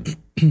happen.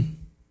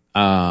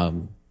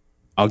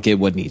 I'll get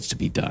what needs to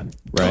be done.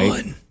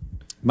 Right.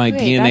 My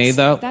DNA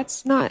though.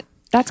 That's not.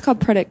 That's called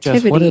Jess,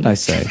 productivity. what did I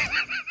say?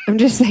 I'm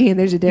just saying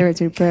there's a difference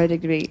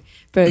between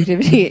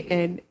productivity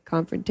and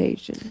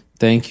confrontation.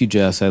 Thank you,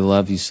 Jess. I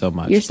love you so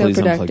much. You're so Please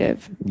unplug-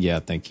 productive. Yeah,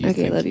 thank you.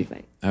 Okay, thank love you.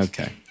 Bye.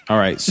 Okay. All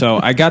right. So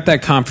I got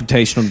that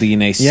confrontational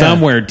DNA Yeah.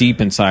 somewhere deep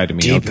inside of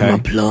me. Deep okay. in my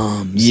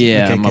plums.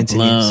 Yeah, Okay, my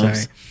continue.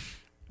 plums. Sorry.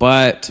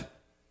 But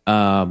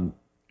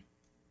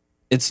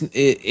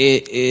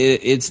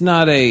it's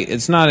not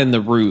in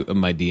the root of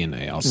my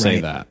DNA. I'll say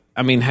Right. that.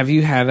 I mean, have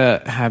you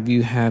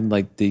had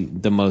like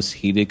the most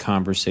heated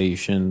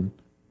conversation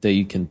that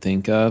you can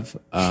think of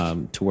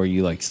to where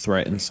you like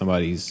threaten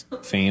somebody's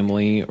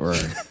family or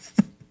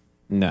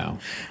no?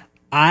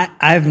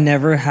 I've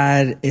never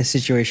had a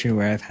situation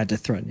where I've had to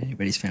threaten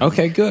anybody's family.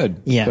 Okay,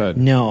 good. Yeah. Good.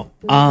 No.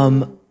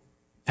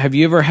 Have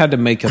you ever had to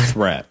make a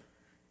threat?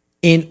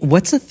 In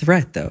what's a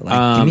threat though?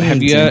 Like, give me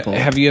an example.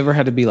 Have you ever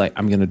had to be like,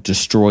 I'm going to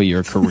destroy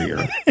your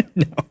career?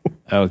 No.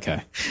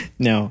 Okay.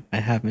 No, I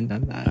haven't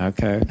done that.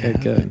 Okay,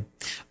 good.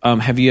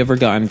 Have you ever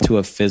gotten into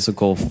a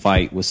physical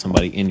fight with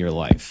somebody in your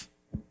life?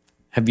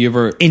 Have you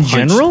ever In punched-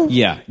 general?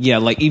 Yeah.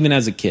 Like even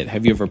as a kid,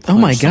 have you ever punched Oh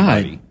my god.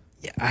 somebody?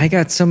 Yeah, I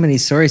got so many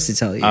stories to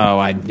tell you. Oh,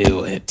 I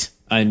knew it.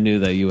 I knew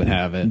that you would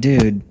have it.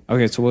 Dude,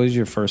 Okay, so what was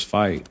your first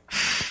fight?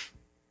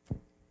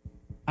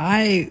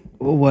 I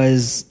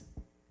was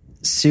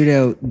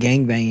pseudo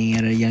gangbanging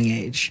at a young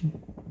age.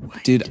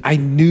 Dude, I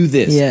knew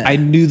this. Yeah. I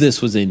knew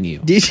this was in you.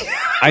 Did you?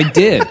 I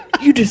did.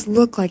 You just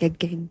look like a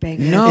gangbanger.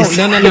 No.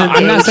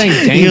 I'm not saying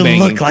You gangbanging.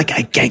 look like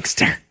a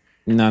gangster.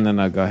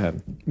 No. Go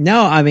ahead.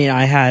 No, I mean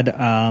I had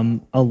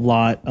a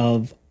lot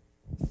of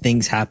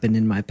things happen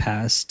in my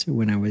past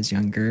when I was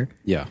younger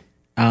Yeah.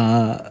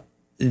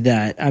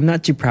 that I'm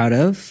not too proud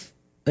of.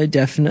 I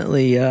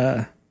definitely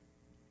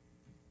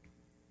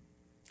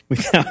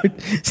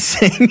without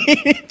saying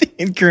it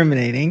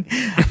incriminating.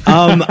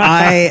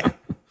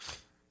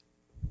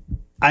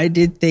 I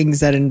did things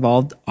that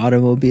involved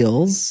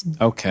automobiles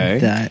Okay.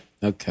 that,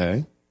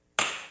 Okay.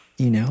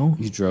 you know,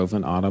 You drove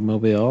an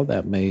automobile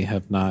that may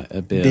have not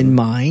been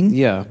mine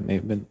Yeah,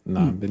 maybe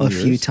not been a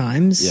yours. few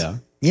times. Yeah.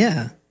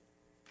 Yeah.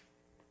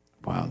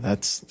 Wow,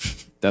 that's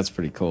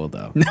pretty cool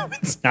though. No,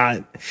 it's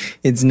not.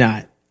 It's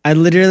not. I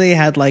literally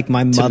had like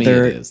my me,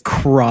 mother it is.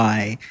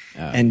 cry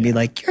and be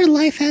like, "Your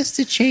life has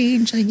to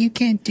change. Like you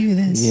can't do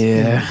this."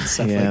 Yeah,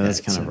 stuff yeah, like that's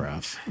that. kind of So,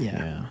 rough.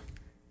 yeah.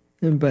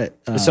 But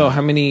So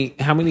how many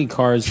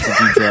cars did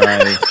you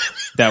drive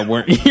that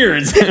weren't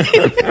yours?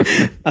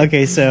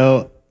 okay,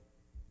 so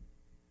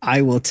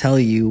I will tell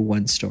you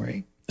one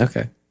story.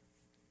 Okay.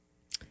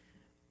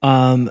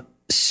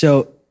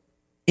 So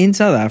in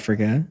South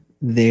Africa,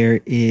 there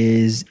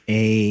is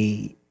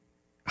a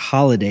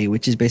holiday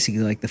which is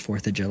basically like the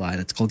 4th of July.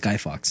 That's called Guy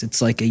Fawkes.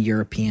 It's like a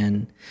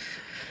European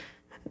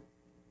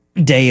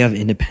Day of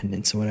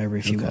Independence or whatever,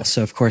 if you will.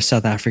 So of course,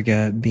 South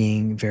Africa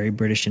being very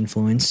British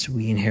influenced,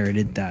 we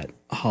inherited that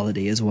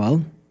holiday as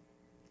well.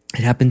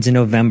 It happens in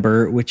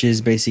November, which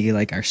is basically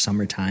like our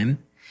summertime.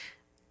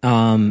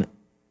 And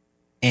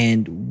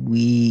we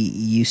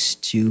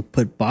used to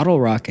put bottle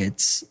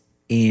rockets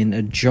in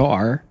a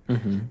jar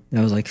that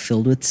was like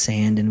filled with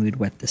sand, and we'd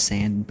wet the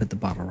sand and put the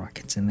bottle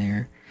rockets in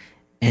there.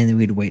 And then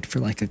we'd wait for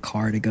like a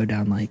car to go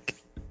down like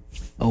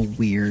a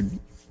weird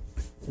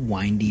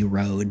windy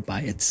road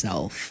by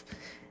itself.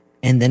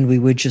 And then we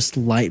would just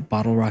light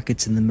bottle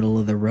rockets in the middle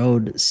of the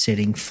road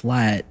sitting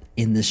flat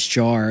in this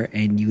jar,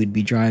 and you would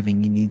be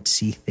driving and you'd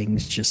see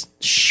things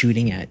just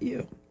shooting at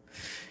you.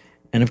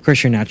 And of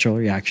course your natural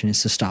reaction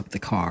is to stop the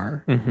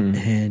car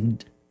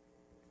and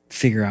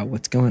figure out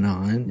what's going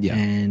on. Yeah.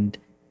 And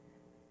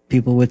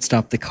people would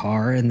stop the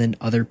car, and then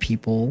other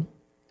people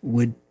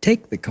would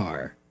take the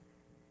car.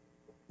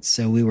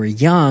 So we were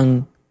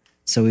young,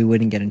 so we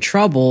wouldn't get in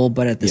trouble,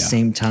 but at the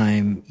same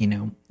time, you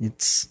know,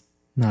 it's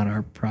not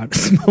our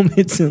proudest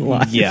moments in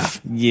life.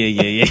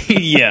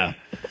 Yeah.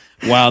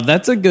 Wow,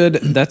 that's a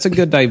good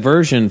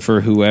diversion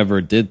for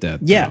whoever did that.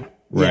 Yeah. though,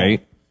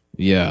 right.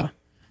 Yeah.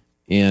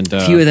 And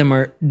A few of them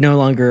are no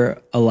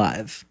longer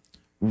alive.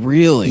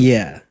 really,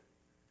 Yeah.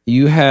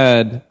 you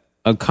had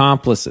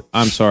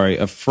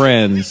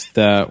friends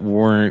that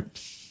weren't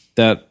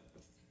that.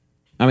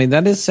 I mean,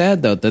 that is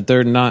sad though that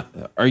they're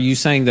not. Are you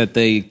saying that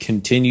they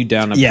continued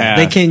down a Yeah,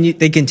 path?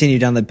 they continue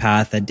down the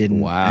path that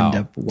didn't end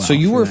up well. So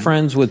you for were them.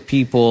 friends with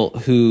people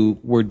who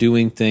were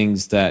doing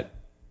things that,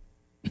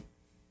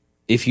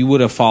 if you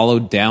would have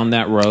followed down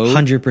that road,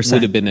 100%.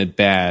 would have been a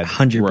bad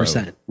 100%.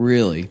 road.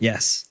 Really?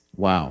 Yes.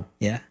 Wow.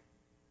 Yeah.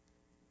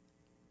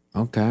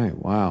 Okay.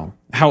 Wow.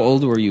 How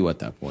old were you at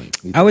that point?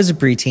 I was a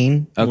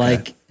preteen. Okay.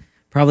 Like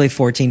Probably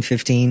 14,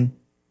 15.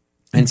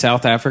 In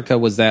South Africa,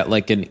 was that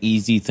like an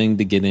easy thing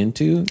to get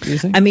into, do you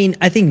think? I mean,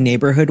 I think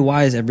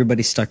neighborhood-wise,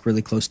 everybody stuck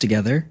really close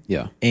together.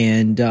 Yeah.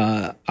 And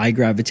I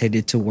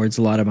gravitated towards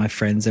a lot of my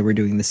friends that were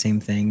doing the same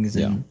things.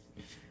 And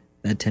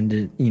that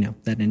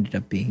ended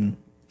up being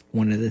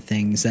one of the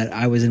things that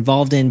I was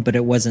involved in, but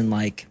it wasn't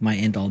like my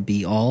end-all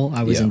be-all.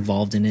 I was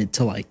involved in it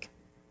to like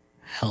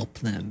help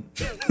them,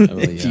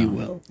 if you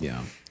will.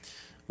 Yeah.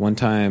 One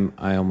time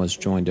I almost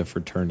joined a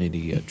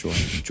fraternity at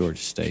Georgia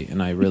State,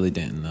 and I really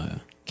didn't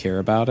care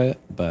about it,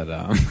 but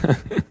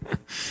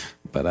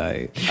but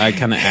I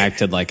kind of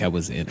acted like I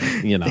was in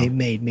it, you know. They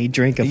made me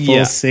drink a full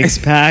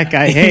 6-pack.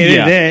 I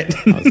hated it.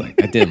 I was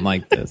like, I didn't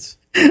like this.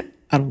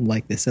 I don't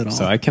like this at all.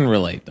 So I can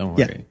relate, don't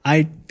Yeah, worry.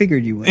 I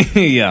figured you would.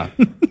 Yeah.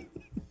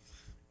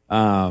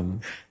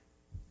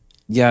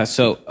 Yeah,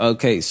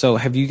 so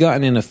have you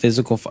gotten in a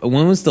physical fight?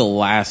 When was the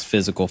last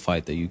physical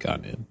fight that you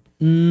got in?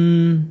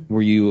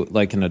 Were you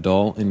like an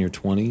adult in your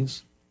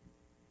 20s?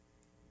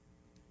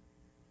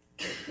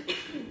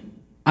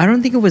 I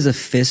don't think it was a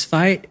fist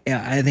fight.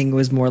 I think it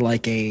was more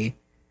like a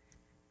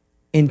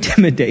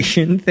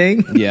intimidation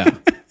thing. Yeah.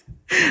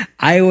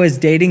 I was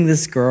dating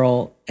this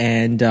girl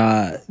and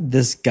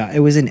this guy, it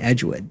was in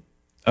Edgewood.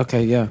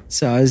 Okay, yeah.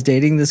 So I was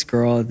dating this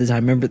girl at the time. I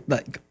remember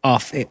like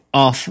off the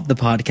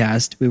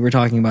podcast, we were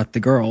talking about the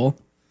girl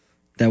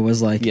that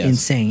was like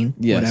insane,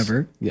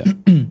 whatever. Yeah.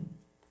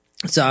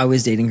 So I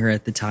was dating her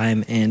at the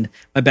time and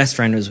my best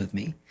friend was with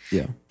me.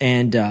 Yeah.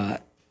 And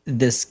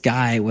this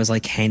guy was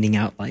like handing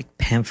out like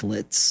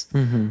pamphlets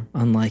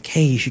on like,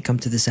 hey, you should come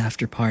to this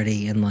after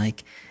party, and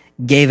like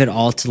gave it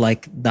all to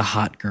like the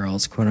hot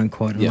girls, quote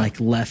unquote, and like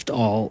left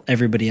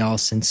everybody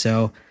else. And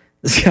so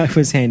this guy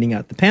was handing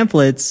out the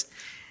pamphlets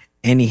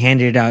and he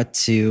handed it out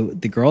to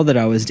the girl that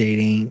I was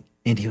dating,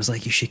 and he was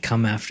like, you should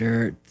come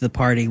after the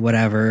party,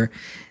 whatever.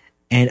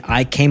 And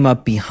I came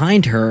up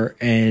behind her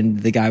and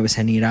the guy was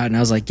handing it out, and I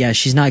was like, yeah,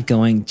 she's not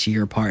going to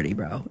your party,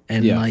 bro.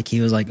 And like, he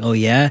was like, oh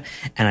yeah.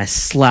 And I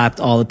slapped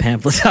all the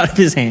pamphlets out of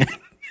his hand.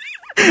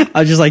 I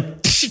was just like,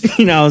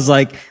 I was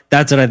like,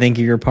 that's what I think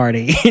of your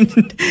party.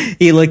 And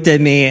he looked at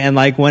me and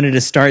like wanted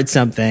to start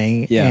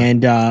something. Yeah.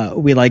 And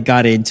we like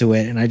got into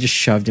it, and I just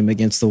shoved him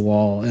against the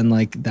wall. And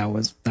like, that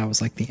was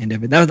like the end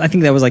of it. I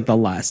think that was like the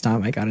last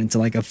time I got into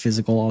like a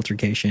physical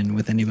altercation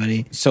with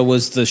anybody. So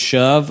was the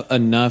shove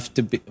enough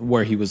to be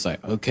where he was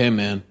like, okay,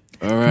 man,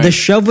 all right. The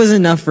shove was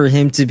enough for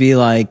him to be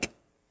like,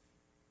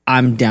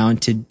 I'm down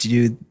to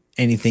do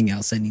anything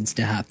else that needs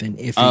to happen.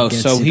 If it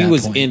gets so to he that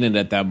was point. in it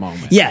at that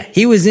moment. Yeah,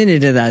 he was in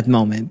it at that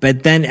moment.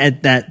 But then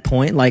at that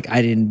point, like,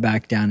 I didn't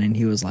back down, and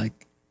he was like,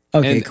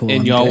 okay, And, cool.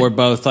 and I'm y'all good. were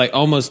both like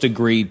almost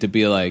agreed to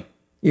be like,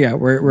 Yeah,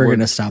 we're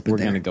gonna stop it we're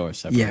there. gonna go our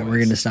separate Yeah, we're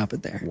ways. gonna stop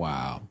it there.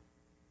 wow.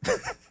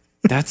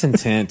 That's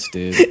intense,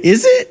 dude.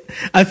 Is it?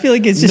 I feel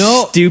like it's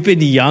just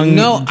stupid, young,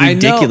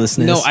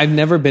 ridiculousness. No, I've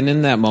never been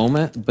in that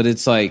moment, but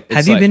it's like,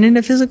 Have you been in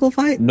a physical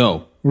fight?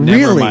 No, Really?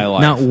 never in my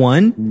life. Not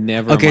one?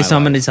 Never. Okay, in my so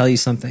I'm life. going to tell you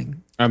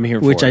something. I'm here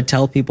for Which it. I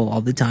tell people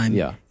all the time.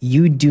 Yeah.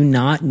 You do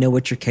not know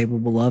what you're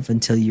capable of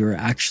until you're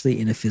actually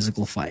in a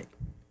physical fight.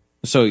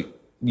 So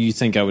you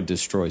think I would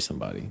destroy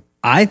somebody?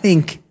 I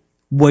think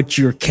what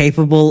you're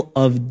capable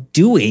of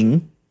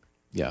doing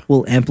Yeah.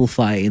 will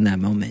amplify in that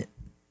moment.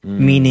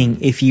 Meaning,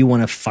 if you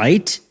want to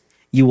fight,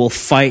 you will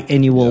fight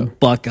and you will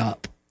buck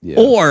up. Yeah.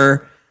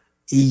 Or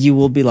you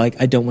will be like,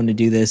 I don't want to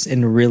do this,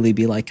 and really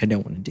be like, I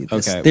don't want to do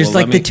this. Okay. There's well,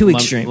 like let the me- two let-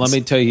 extremes. Let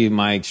me tell you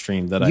my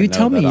extreme that I know You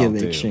tell me that I'll the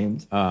do.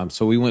 extremes.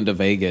 So we went to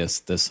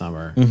Vegas this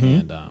summer, Mm-hmm.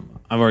 and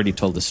I've already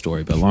told the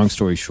story, but long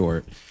story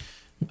short,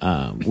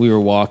 we were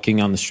walking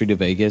on the street of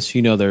Vegas.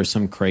 You know, there are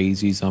some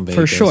crazies on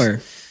Vegas. For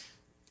sure.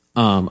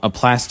 A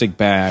plastic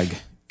bag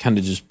kind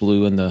of just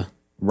blew in the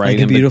right Like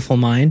a in beautiful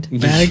mind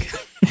bag.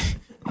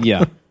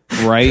 yeah,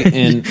 right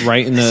in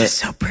the This is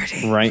so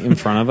pretty. right in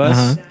front of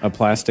us, a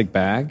plastic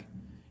bag.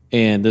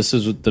 And this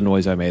is the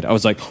noise I made. I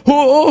was like,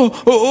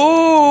 oh,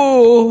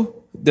 oh.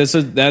 That's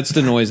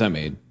the noise I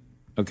made.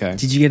 Okay.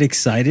 Did you get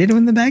excited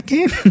when the bag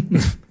came?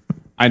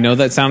 I know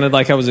that sounded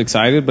like I was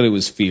excited, but it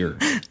was fear.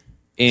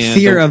 And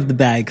Fear of the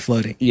bag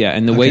floating. yeah,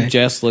 and the way Okay.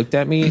 Jess looked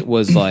at me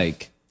was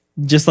like,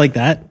 Just like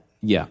that.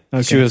 yeah.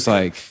 Okay. She was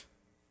like,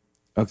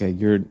 okay,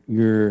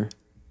 you're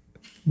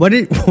Why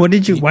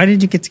did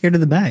you get scared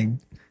of the bag?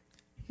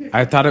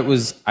 I thought it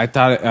was a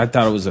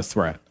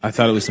threat. I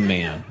thought it was a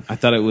man. I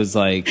thought it was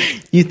like,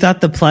 You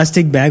thought the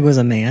plastic bag was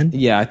a man?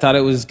 yeah, I thought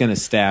it was going to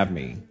stab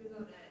me.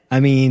 I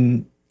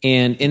mean,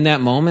 And in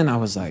that moment, I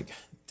was like,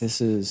 this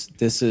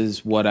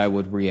is what I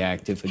would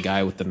react if a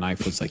guy with the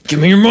knife was like, give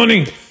me your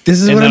money.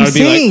 this is And what then I'm I'd be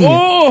saying. like,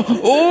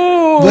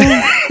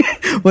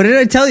 oh. What did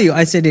I tell you?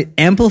 I said it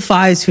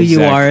amplifies who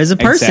you are as a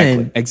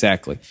person.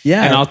 Exactly.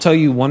 Yeah. And I'll tell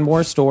you one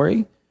more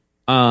story.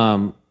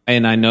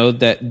 And I know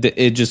that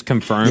it just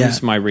confirms Yeah.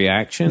 my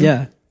reaction.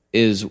 Yeah.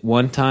 Is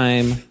one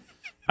time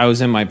I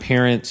was in my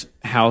parents'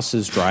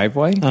 house's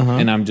driveway,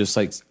 and I'm just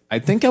like, I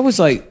think I was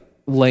like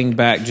laying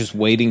back, just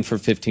waiting for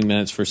 15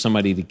 minutes for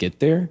somebody to get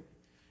there.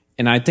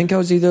 And I think I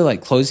was either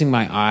like closing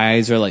my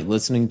eyes or like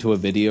listening to a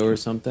video or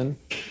something.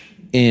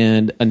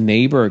 and a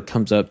neighbor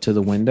comes up to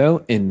the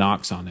window and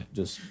knocks on it.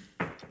 Just,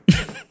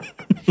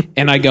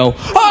 and I go,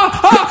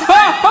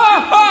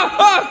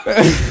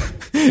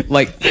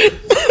 like,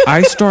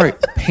 I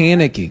start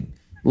panicking,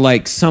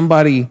 like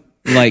somebody,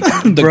 like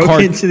the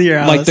Broke into your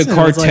house like the and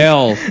was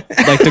cartel,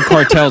 like the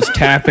cartel's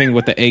tapping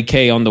with the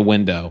AK on the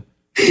window.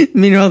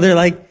 Meanwhile, they're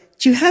like,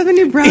 "Do you have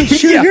any brown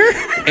sugar?"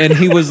 And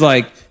he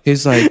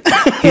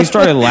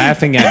started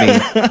laughing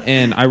at me,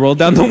 and I rolled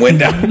down the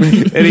window,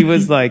 and he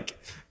was like,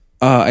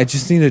 I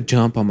just need to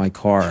jump on my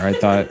car. I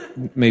thought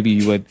maybe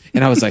you would.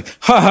 And I was like,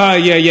 haha,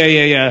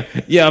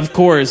 yeah, of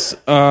course.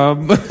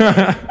 Of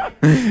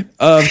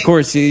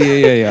course,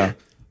 yeah.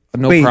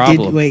 No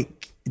problem.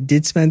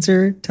 Did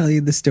Spencer tell you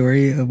the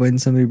story of when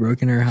somebody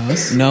broke in her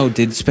house? No,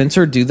 did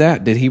Spencer do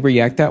that? Did he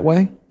react that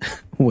way?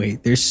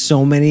 Wait, there's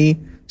so many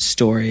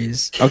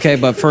stories. Okay,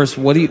 but first,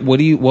 what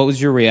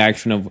was your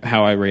reaction of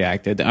how I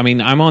reacted? I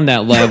mean, I'm on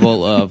that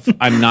level of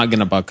I'm not going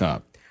to buck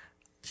up.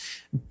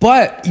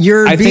 But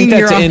You're being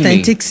your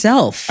authentic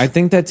self. I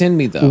think that's in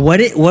me, though.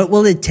 What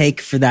will it take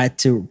for that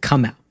to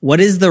come out? What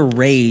is the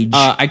rage?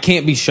 I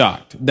can't be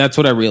shocked. That's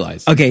what I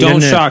realized. Okay,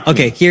 don't shock me.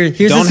 Okay, here's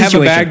don't the situation.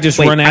 Have a bag just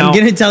run out. I'm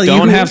going to tell you.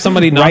 Don't have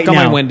somebody knock on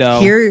my window.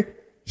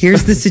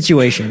 Here's the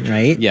situation,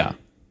 right? Yeah.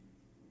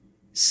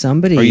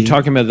 Somebody. Are you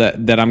talking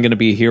about that I'm going to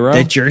be a hero?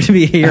 That you're going to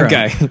be a hero.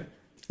 Okay.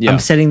 Yeah. I'm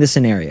setting the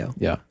scenario.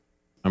 Yeah.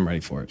 I'm ready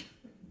for it.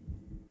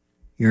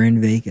 You're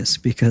in Vegas.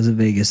 Because of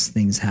Vegas,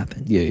 things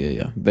happen.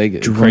 Yeah.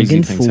 Vegas. Drunken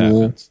crazy things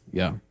fool. happens.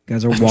 Yeah.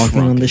 Guys are walking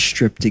on the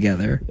strip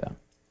together. Yeah.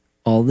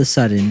 All of a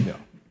sudden,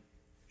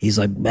 he's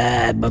like,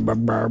 bah, bah, bah,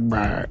 bah,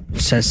 bah,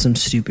 says some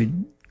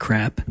stupid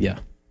crap. Yeah.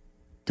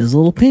 Does a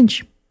little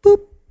pinch,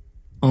 boop,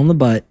 on the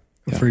butt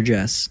for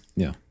Jess.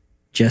 Yeah.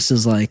 Jess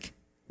is like,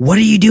 what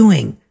are you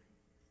doing?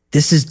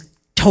 This is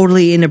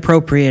totally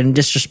inappropriate and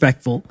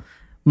disrespectful.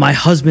 My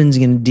husband's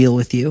going to deal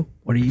with you.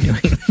 What are you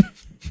doing?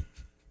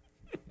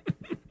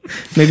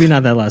 Maybe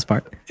not that last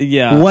part.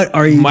 Yeah. What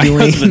are you doing? My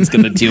husband's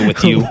going to deal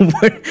with you.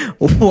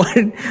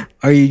 What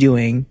are you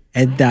doing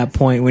at that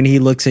point when he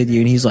looks at you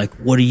and he's like,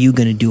 what are you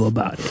going to do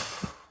about it?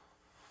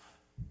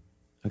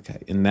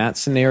 Okay. In that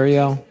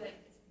scenario.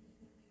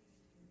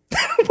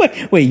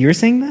 Wait, you're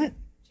saying that?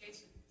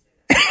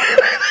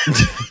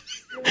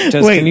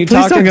 Just, wait, can you please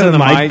talk talk into to the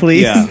mic,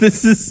 please? Yeah.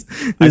 This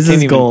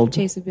is gold.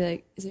 Chase would be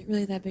like, is it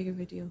really that big of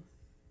a deal?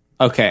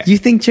 Okay. You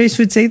think Chase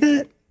would say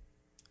that?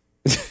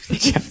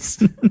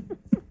 Yes.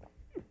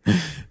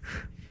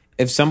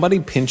 If somebody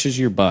pinches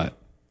your butt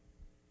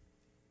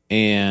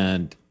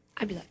and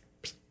I'd be like,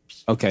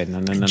 okay,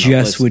 no.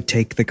 Jess would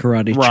take the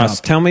karate Ross,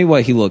 chop. tell me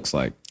what he looks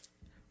like.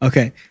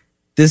 Okay.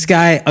 This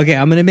guy, okay,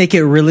 I'm going to make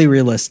it really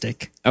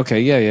realistic. Okay,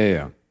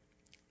 yeah.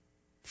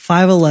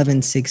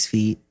 5'11", 6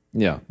 feet,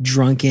 Yeah.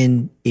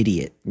 drunken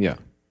idiot. Yeah.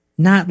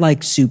 Not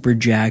like super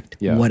jacked,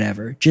 Yeah.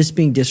 whatever. Just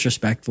being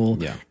disrespectful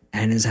Yeah.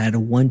 and has had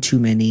one too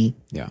many.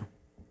 Yeah.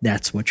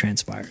 That's what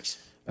transpires.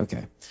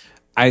 Okay.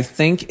 I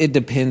think it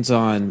depends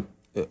on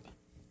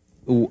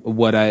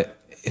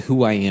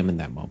who I am in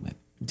that moment.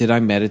 Did I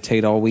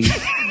meditate all week?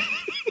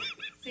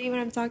 see what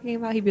I'm talking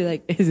about? He'd be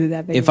like, is it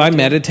that big? If I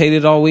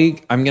meditated all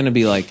week, I'm going to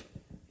be like,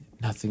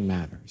 nothing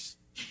matters.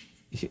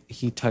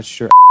 He touched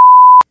your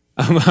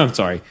I'm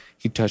sorry.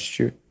 He touched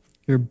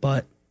your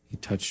butt. He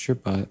touched your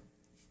butt.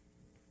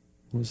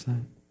 What was that?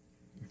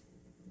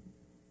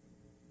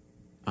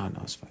 Oh, no,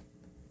 it's fine.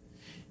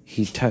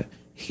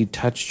 He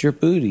touched your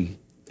booty.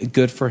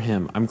 Good for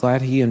him. I'm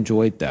glad he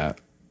enjoyed that.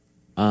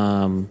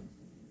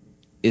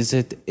 Is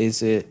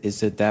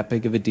it that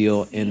big of a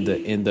deal in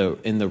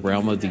the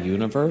realm of the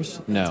universe?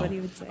 No. That's what he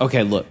would say.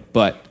 Okay, look,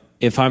 but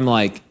if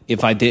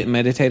I didn't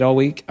meditate all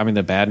week, I'm in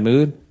a bad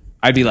mood,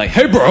 I'd be like,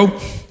 hey bro,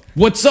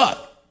 what's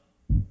up?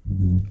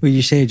 Will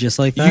you say it just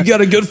like that? You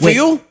got a good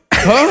feel?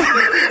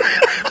 Huh?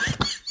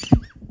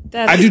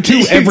 That's I do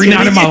too every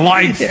night of my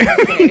life.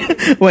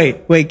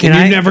 Wait, And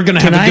you're never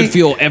gonna have a good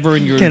feel ever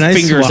in your can I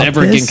fingers swap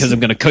ever again this? because I'm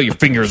gonna cut your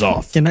fingers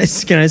off. Can I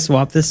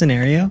swap the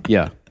scenario?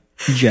 Yeah.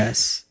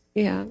 Jess,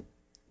 Yeah.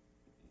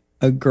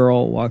 a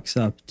girl walks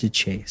up to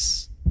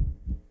Chase,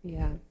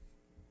 Yeah.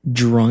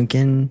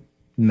 drunken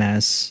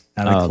mess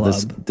at a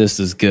club. This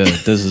is good.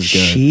 This is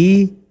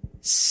good.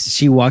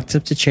 She walks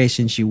up to Chase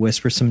and she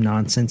whispers some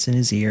nonsense in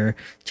his ear.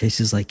 Chase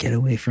is like, "Get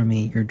away from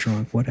me! You're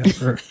drunk,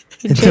 whatever."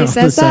 And then all of a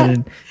says that?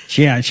 sudden,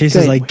 Chase is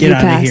Good. like, "Get He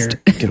out of passed.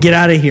 here! Get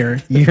out of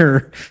here!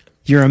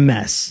 You're a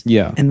mess."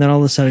 Yeah. And then all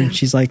of a sudden,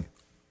 she's like,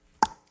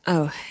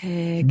 Oh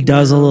heck.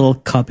 does a little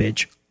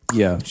cuppage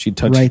Yeah, she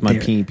touches right my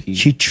there. pee.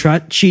 She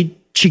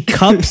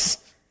cups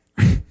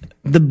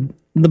the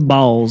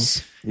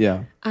balls.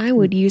 Yeah. I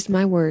would use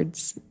my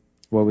words.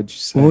 What would you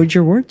say? What would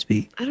your words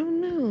be? I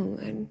don't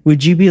know.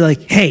 Would you be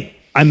like, "Hey,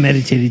 I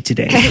meditated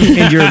today,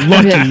 and you're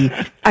lucky"?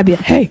 I'd be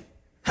like, hey,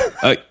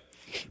 Uh,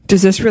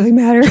 does this really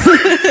matter?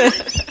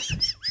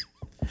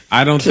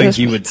 I don't think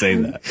you would say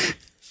that.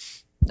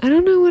 I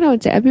don't know what I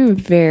would say. I'd be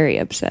very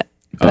upset.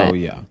 But Oh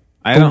yeah.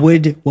 I don't.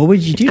 What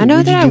would you do? I know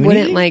Would you that I do wouldn't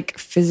anything? like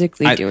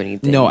physically do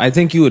anything. No, I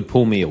think you would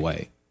pull me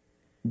away.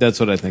 That's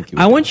what I think you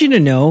would I do. want you to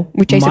know,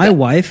 We chase my it back.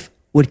 wife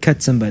would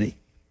cut somebody.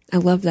 I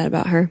love that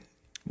about her.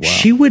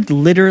 She would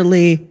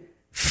literally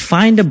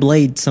find a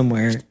blade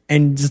somewhere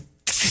and just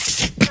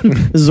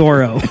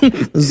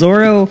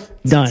Zorro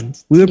done.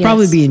 We would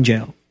probably be in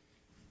jail.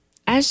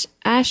 As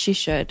she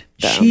should.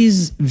 Though.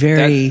 She's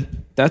very.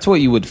 That's what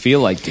you would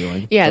feel like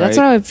doing. Yeah, that's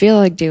what right? I would feel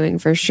like doing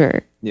for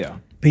sure. Yeah.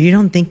 But you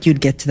don't think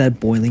you'd get to that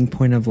boiling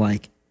point of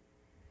like,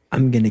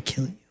 I'm gonna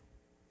kill you,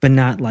 but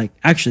not like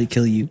actually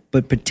kill you,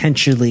 but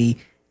potentially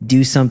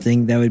do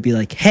something that would be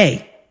like,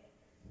 hey,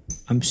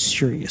 I'm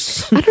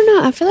serious. I don't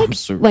know. I feel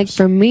serious. like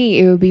for me,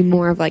 it would be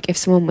more of like if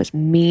someone was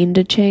mean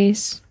to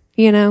Chase.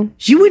 You know,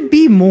 You would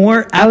be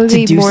more apt would to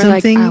be do more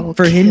like, something I will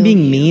for him kill being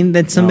you. mean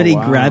than somebody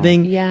wow.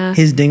 grabbing Yeah.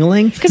 his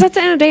dingling. because at the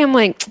end of the day, I'm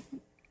like,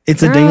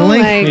 It's a girl, dingling.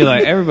 like- You're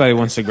like, everybody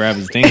wants to grab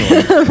his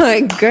dingling. I'm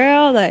like,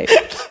 girl, like,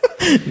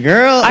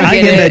 Girl, I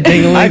get get it. a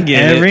dingling I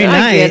get it. every I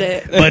night. get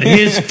it. But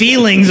his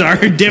feelings are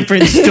a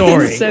different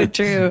story. so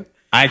true.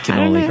 I can I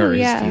don't only know, hurt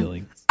yeah. his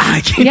feelings.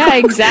 I can, Yeah,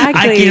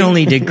 exactly. I can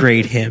only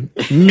degrade him,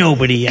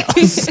 nobody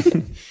else.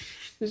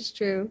 It's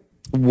true.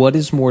 What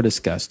is more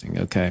disgusting?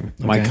 Okay,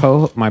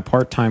 my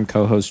part-time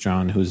co-host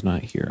John, who's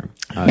not here,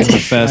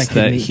 confessed I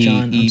that can meet he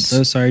John. eats. I'm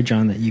so sorry,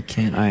 John, that you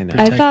can't. I know. I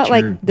protect thought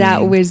like your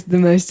that name. was the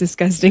most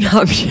disgusting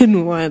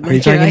option one. Are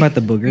you talking about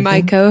the booger My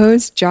thing?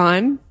 co-host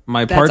John.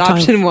 my That's part-time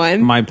option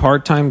one. My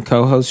part-time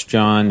co-host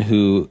John,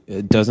 who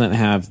doesn't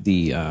have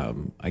the,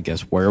 I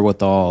guess,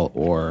 wherewithal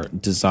or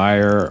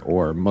desire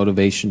or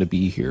motivation to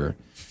be here,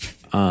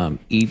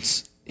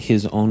 eats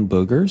his own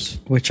boogers.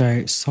 Which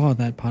I saw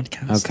that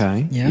podcast.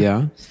 Okay.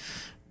 Yeah.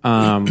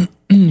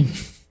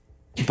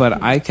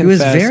 But I He confess, was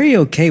very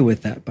okay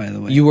with that, by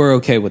the way. You were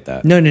okay with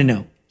that.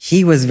 No.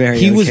 He was very.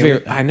 He was okay very.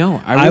 with that. I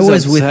know. I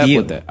was with upset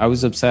you. that. I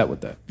was upset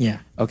with that. Yeah.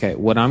 Okay.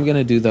 What I'm going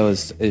to do though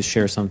is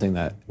share something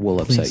that will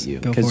Please, upset you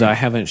go because for it. I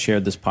haven't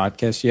shared this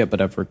podcast yet, but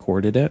I've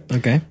recorded it.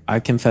 Okay. I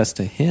confessed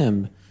to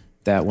him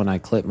that when I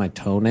clip my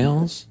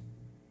toenails,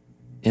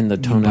 and the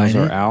toenails bite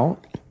are it?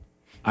 out,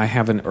 I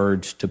have an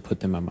urge to put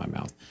them in my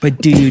mouth. But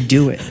do you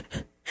do it?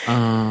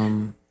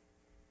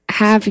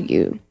 Have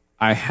you?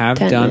 I have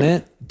Done done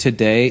it. it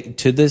today.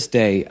 To this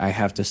day, I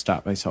have to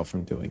stop myself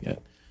from doing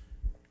it.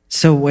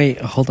 So wait,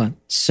 hold on.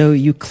 So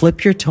you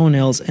clip your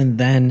toenails and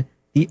then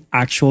the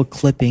actual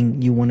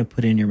clipping you want to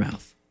put in your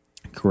mouth.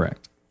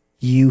 Correct.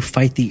 You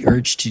fight the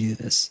urge to do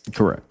this.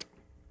 Correct.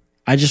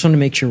 I just want to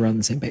make sure we're on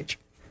the same page.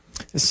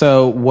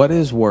 So, what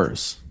is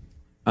worse?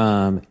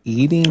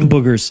 Eating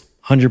Boogers,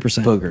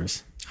 100%.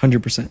 boogers.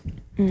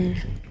 100%.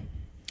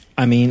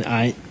 I mean,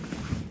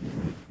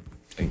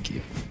 Thank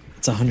you.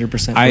 it's 100%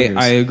 boogers.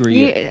 I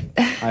agree. Yeah.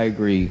 I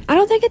agree. I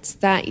don't think it's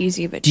that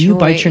easy of a Do you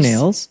bite your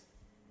nails?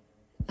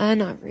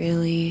 Not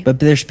really. But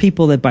there's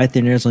people that bite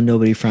their nails and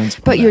nobody frowns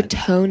upon But your that.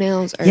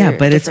 toenails are Yeah,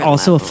 but it's different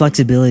also level. a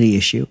flexibility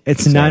issue.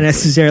 It's not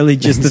necessarily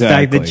just the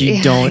fact that Exactly. you Yeah,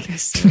 I don't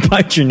guess so.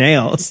 bite your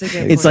nails. That's a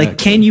good It's point. like,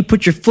 can you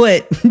put your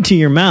foot to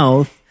your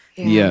mouth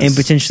Yeah. Yes. and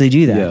potentially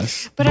do that?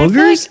 Yes. But I feel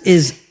Boogers like-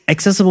 is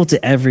accessible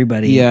to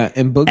everybody. Yeah,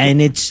 and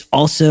and it's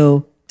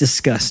also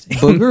disgusting.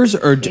 Yeah.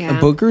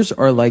 boogers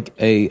are like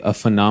a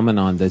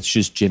phenomenon that's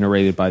just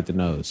generated by the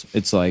nose.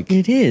 It's like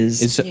It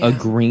is. it's Yeah. a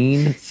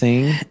green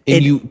thing, and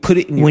It- you put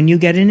it in your, when you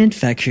get an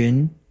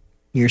infection,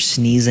 you're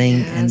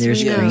sneezing and that's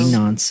there's what it green is.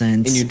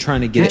 nonsense. and you're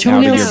trying to your get it out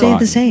of toenails your stay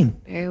body. the same.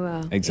 Very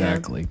well.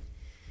 Exactly.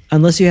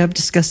 Unless you have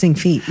disgusting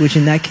feet, which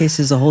in that case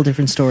is a whole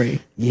different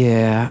story.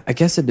 Yeah, I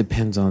guess it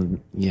depends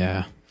on.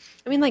 Yeah,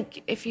 I mean,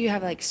 like, if you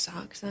have, like,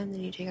 socks on,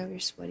 then you take off your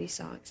sweaty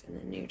socks, and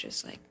then you're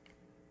just, like...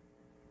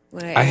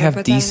 Would I ever have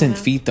put that in decent my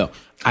mouth? feet though.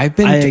 I've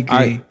been. I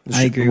agree.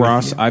 I agree with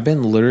Ross. you. I've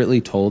been literally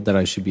told that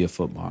I should be a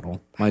foot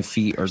model. My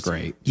feet are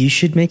great, You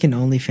should make an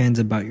OnlyFans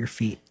about your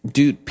feet.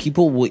 dude.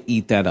 People will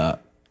eat that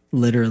up.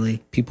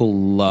 Literally. People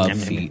love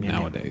feet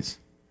nowadays.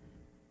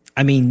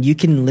 I mean, you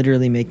can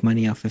literally make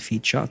money off of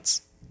feet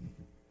shots.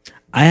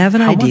 I have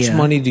an How idea. much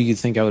money do you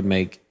think I would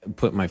make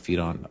put my feet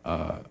on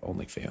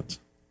OnlyFans?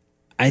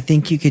 I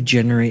think you could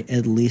generate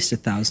at least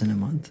 1,000 a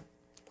month.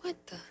 What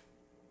the...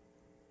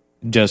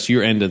 Just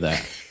you're into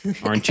that,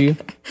 aren't you?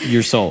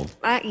 You're sold.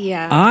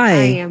 yeah. I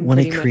am want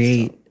to pretty much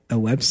create a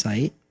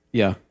website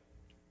Yeah.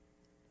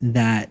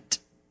 that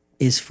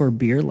is for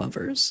beer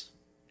lovers.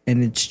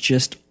 And it's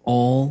just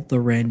all the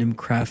random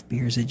craft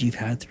beers that you've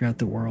had throughout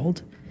the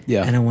world.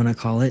 Yeah. And I want to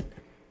call it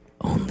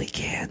Only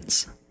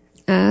Cans.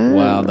 Oh.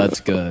 Wow, that's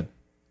good.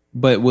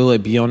 But will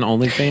it be on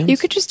OnlyFans? You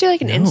could just do,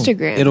 like, an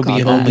Instagram. It'll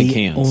be called that.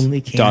 OnlyCans.com.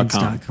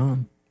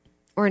 Onlycans.com.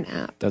 Or an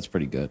app. That's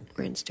pretty good.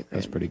 Or Instagram.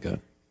 That's pretty good.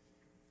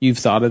 You've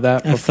thought of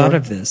that before? I've thought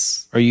of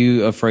this. Are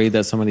you afraid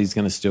that somebody's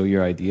going to steal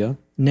your idea?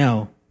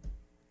 No,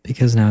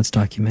 because now it's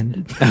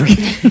documented.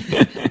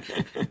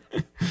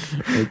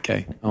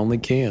 Okay.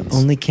 OnlyCans.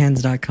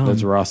 Onlycans.com.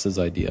 That's Ross's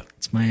idea.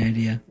 It's my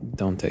idea.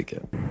 Don't take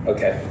it.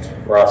 Okay,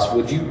 Ross,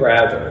 would you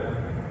rather,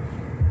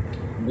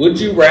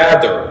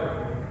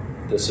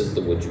 this is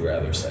the would you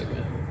rather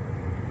segment.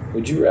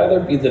 Would you rather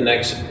be the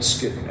next,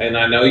 and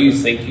I know you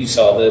think you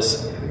saw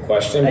this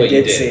question, but you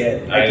did see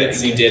didn't. it. I did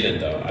see you it. didn't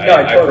though. No,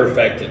 I totally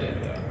perfected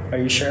it though.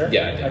 Are you sure?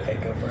 Yeah, I did. Okay,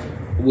 go for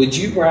it. Would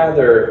you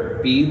rather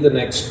be the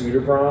next Scooter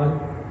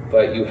Braun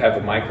but you have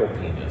a micro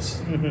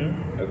penis.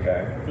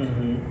 Okay.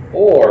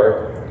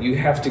 Or you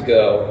have to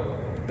go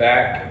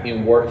back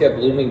and work at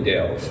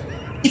Bloomingdale's,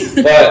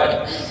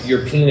 but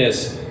your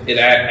penis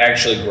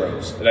actually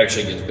grows. It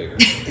actually gets bigger.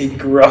 It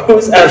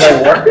grows as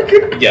I work?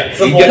 Yeah.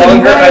 The you get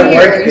longer I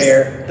work years.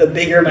 there, the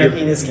bigger my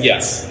penis gets.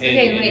 Yes. And,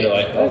 Okay, and wait. you're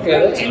like, Before okay,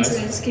 you that's answer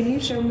nice. this, can you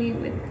show me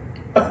with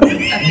a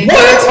picture?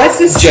 What's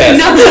this? Jess.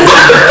 No,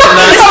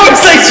 I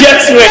was like,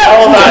 just wait,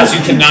 hold on. Because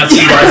you cannot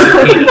see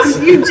Ross's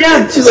penis. you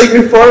jumped. She's like,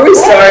 before we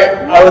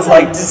start, I was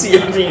like, to see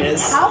your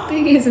penis. How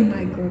big is a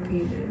micro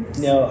penis?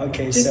 No,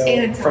 okay, Just so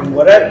anatomically. from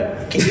what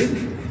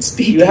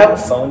can you have a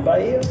phone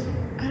by you?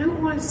 I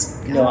don't want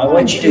to. No, I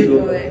want you to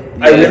Google it.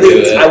 I Yeah, do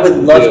really, it. I would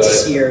love Do to it.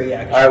 see your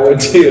reaction. I would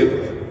too.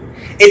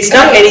 It's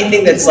not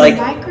anything that's It's a like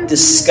micro-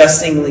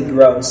 disgustingly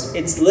gross.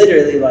 It's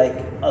literally like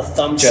a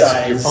thumb Jess,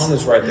 size. your phone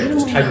is right there.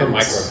 Just type in Oh.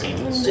 micro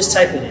penis. Just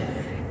type it in.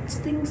 These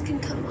things can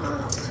come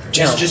up.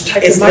 Just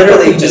type It's in micro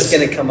literally penis. just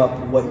going to come up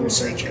what Oh you're my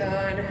searching.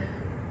 god.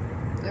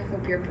 I feel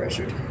peer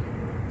pressured.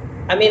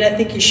 I mean, I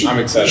think you should. I'm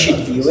excited You should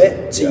about view this.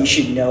 it, so Yeah. you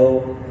should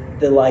know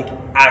the like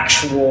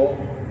actual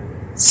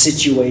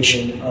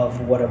situation of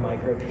what a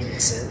micro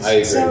penis is. I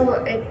agree. So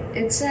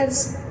it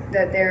says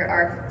that there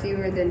are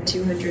fewer than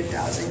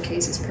 200,000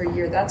 cases per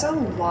year. That's a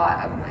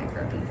lot of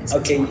micro penises.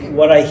 Okay,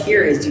 what I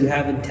hear is you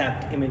haven't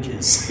tapped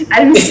images.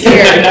 I'm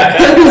scared.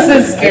 I'm so I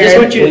just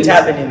scared. want you to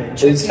tap an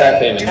image. Please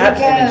tap in. Tap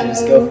Here we go.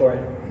 images. Go for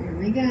it. Here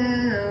we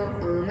go.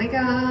 Oh my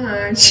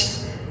gosh.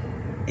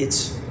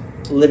 It's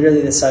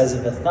literally the size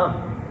of a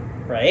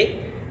thumb,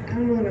 right? I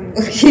don't know what I'm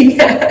looking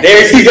at.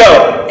 There you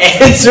go.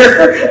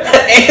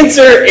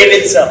 Answer in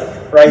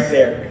itself, right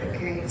there.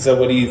 Okay. So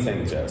what do you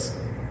think, Jess?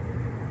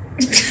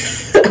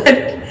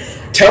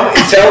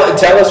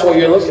 tell us what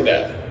you're looking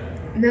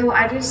at. No,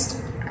 I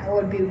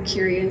would be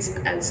curious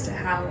as to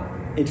how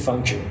It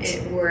functions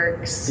it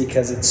works.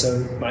 because it's so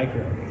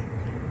micro.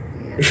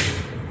 Yeah.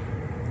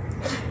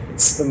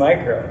 It's the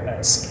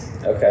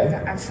micro-esque.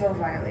 Okay. I feel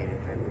violated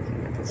by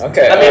looking at this.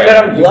 Okay. I mean, all but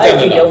right. I'm You've glad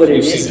done you know enough. what it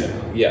You've is seen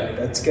now. it. Yeah.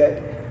 That's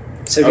good.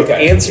 So to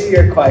Okay. answer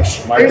your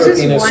question, Micro There's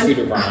penis just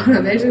scooter one.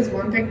 Braun. There's just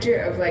one picture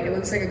of like it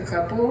looks like a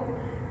couple,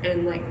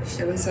 and like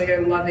it looks like a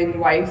loving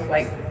wife.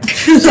 Like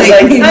she's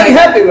like, I'm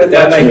happy with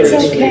that. That's it's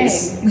what micro it okay.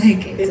 penis.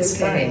 Like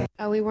It's okay. fine.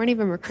 Oh, we weren't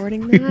even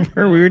recording that.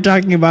 we were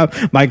talking about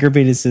micro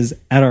penises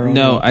at our own.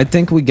 No, I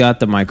think we got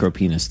the micro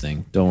penis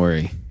thing. Don't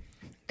worry.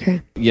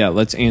 Okay. Yeah,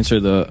 let's answer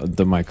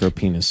the micro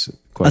penis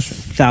question.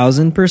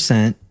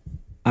 1,000%.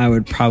 I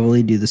would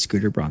probably do the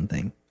Scooter Braun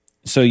thing.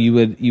 So you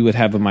would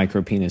have a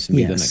micro penis and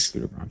be the Yes. next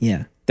Scooter Braun.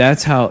 Yeah.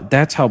 That's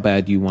how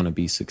bad you want to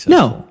be successful.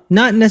 No,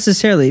 not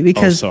necessarily.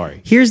 Because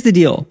sorry. here's the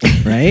deal,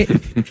 right?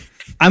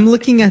 I'm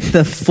looking at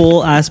the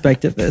full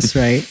aspect of this,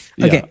 right?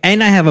 Yeah. Okay,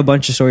 and I have a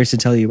bunch of stories to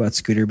tell you about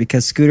Scooter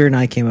because Scooter and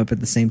I came up at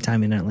the same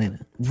time in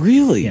Atlanta.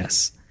 Really?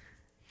 Yes.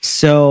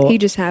 So He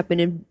just happened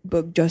to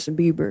book Justin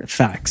Bieber.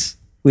 facts,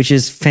 which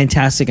is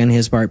fantastic on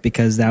his part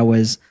because that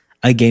was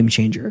a game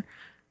changer.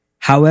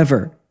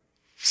 However,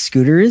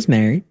 Scooter is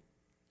married.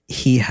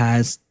 He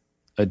has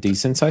A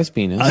decent sized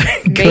penis.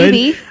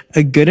 Maybe.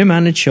 a good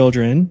amount of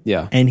children.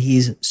 Yeah. And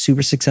he's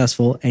super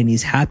successful and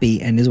he's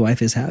happy and his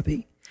wife is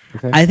happy.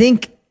 Okay. I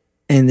think,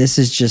 and this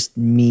is just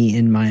me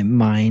in my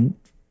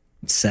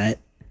mindset,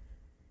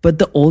 but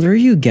the older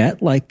you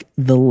get, like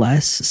the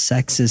less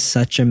sex is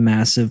such a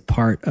massive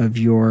part of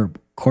your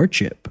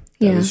courtship.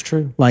 That Yeah. is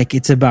true. Like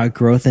it's about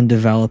growth and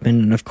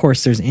development. And of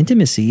course there's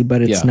intimacy,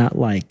 but it's Yeah. not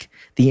like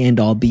the end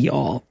all be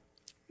all.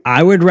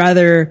 I would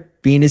rather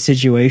be in a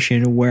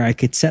situation where I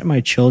could set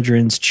my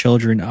children's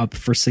children up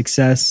for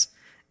success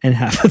and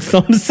have a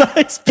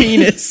thumb-sized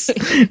penis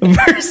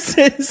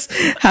versus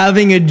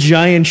having a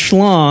giant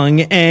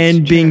schlong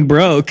and being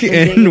broke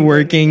and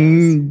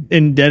working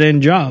in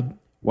dead-end job.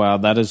 Wow,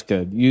 that is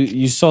good.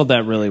 You sold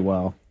that really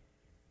well.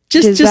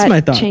 Just Does just that my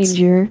thoughts. change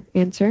your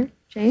answer,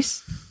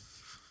 Chase?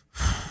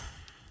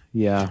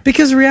 Yeah.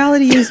 Because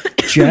reality is,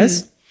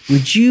 Jess,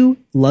 would you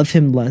love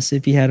him less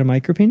if he had a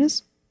micro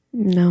penis?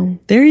 No.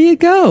 There you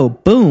go.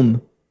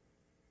 Boom.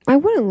 I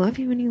wouldn't love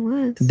you any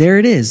less. There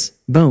it is.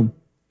 Boom.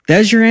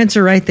 That's your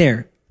answer right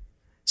there.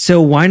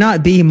 So why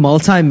not be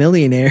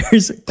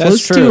multimillionaires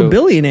close to a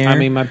billionaire? I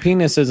mean, my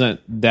penis isn't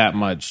that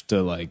much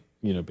to like,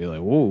 be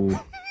like, whoa,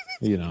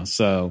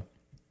 so.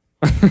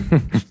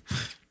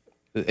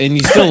 And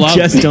you still love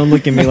just me. don't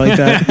look at me like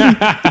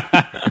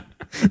that.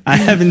 I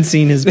haven't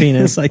seen his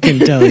penis. I can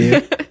tell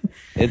you.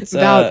 It's,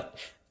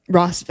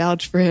 Ross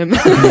vouched for him.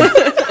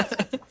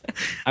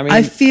 I mean,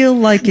 I feel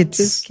like it's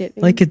Just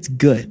kidding.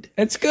 good.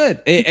 it's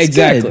good. It's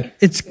Exactly. good.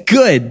 It's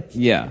good.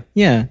 Yeah.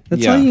 Yeah.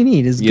 That's Yeah. all you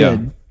need is Yeah.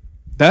 good.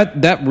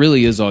 That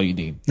really is all you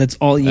need. That's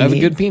all you Have need.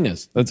 a good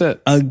penis. That's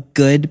it. A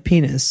good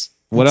penis.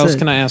 What That's else it.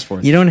 can I ask for?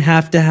 You don't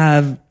have to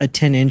have a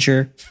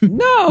 10-incher,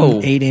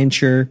 No.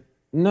 8-incher.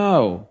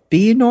 No.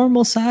 Be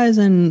normal size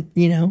and,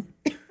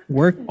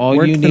 work All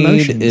work you the need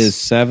motions. is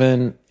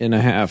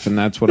 7.5, and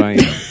that's what I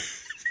am.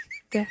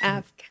 The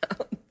half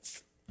count.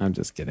 I'm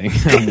just kidding.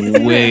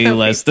 I'm way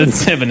less than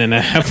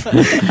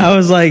 7.5. I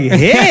was like,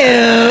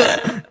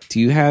 hey. Do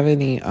you have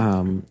any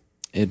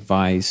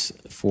advice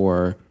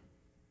for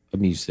a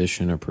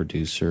musician or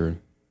producer.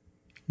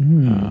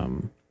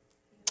 Down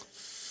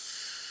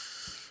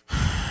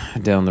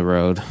the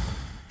road.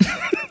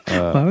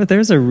 Wow,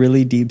 there's a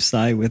really deep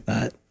sigh with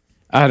that.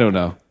 I don't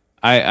know.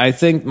 I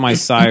think my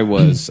sigh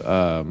was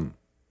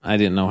I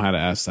didn't know how to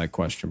ask that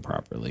question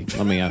properly.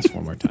 Let me ask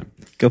one more time.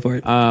 Go for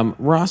it.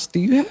 Ross,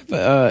 do you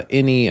have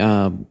any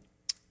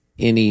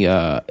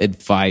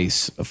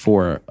advice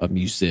for a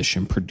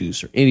musician,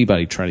 producer,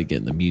 anybody trying to get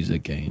in the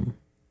music game?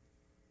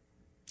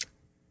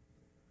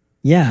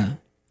 Yeah,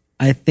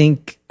 I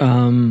think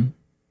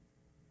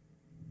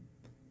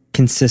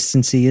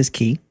consistency is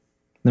key.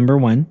 Number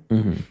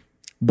one,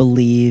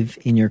 believe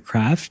in your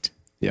craft.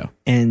 Yeah.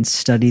 And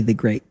study the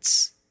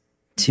greats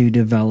to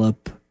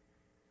develop,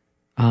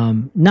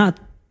 not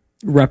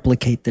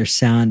replicate their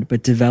sound,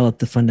 but develop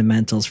the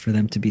fundamentals for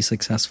them to be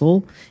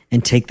successful,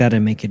 and take that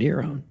and make it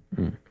your own.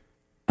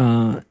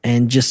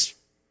 And just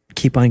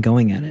keep on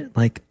going at it.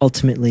 Like,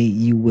 ultimately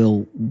you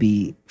will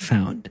be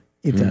found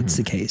if that's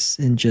the case,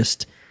 and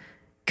just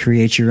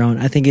create your own.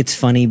 I think it's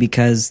funny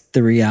because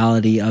the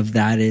reality of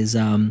that is,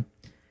 I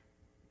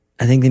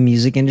think the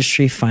music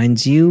industry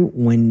finds you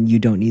when you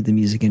don't need the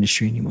music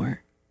industry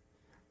anymore.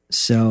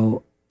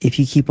 So if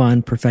you keep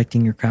on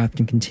perfecting your craft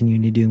and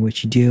continuing to do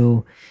what you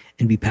do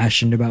and be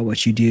passionate about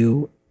what you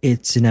do,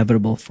 it's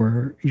inevitable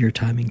for your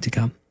timing to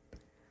come.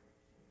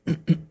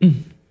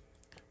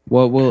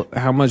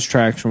 How much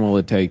traction will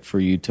it take for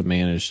you to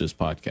manage this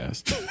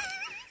podcast?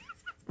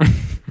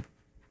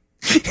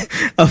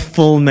 A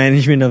full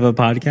management of a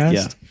podcast?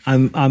 Yeah.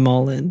 I'm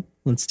all in.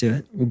 Let's do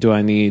it. Do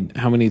I need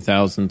how many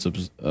thousands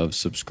of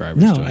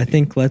subscribers? No, do I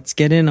think let's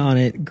get in on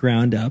it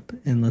ground up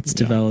and let's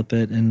develop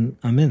it, and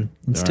I'm in.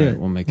 Let's do it.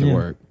 We'll make it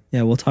work.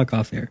 Yeah, we'll talk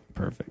off air.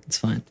 Perfect. It's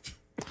fine.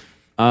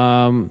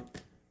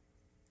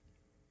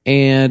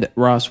 And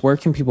Ross, where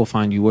can people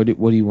find you? What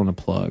do you want to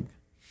plug?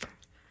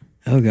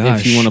 Oh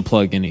gosh. If you want to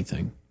plug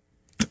anything.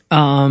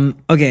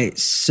 Okay,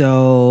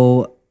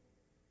 so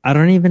I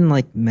don't even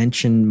like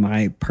mention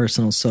my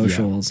personal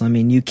socials. I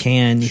mean, you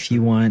can if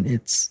you want.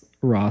 It's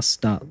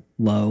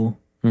ross.low,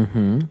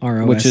 ross.low,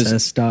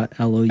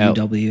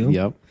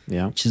 Yep.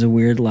 Yeah. which is a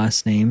weird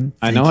last name.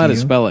 I know how to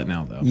spell it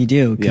now, though. You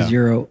do, because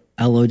you're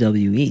a LOWE. LOWE.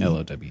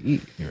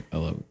 You're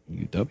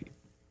LOUW.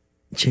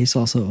 Chase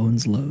also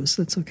owns Lowe's.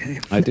 That's okay.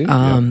 I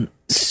do.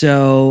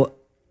 So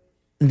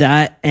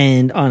that,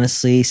 and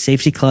honestly,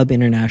 Safety Club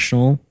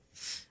International,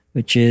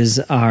 which is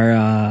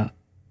our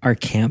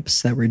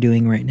camps that we're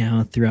doing right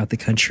now throughout the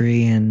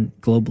country and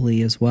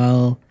globally as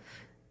well.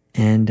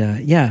 And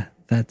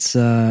that's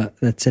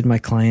in my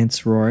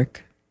clients,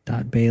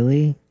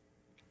 Rourke.Bailey,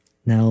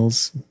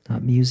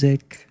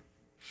 Nels.Music.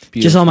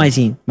 Just all my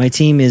team. My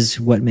team is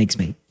what makes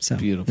me. So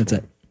Beautiful. That's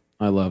it.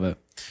 I love it.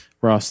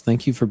 Ross,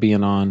 thank you for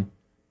being on.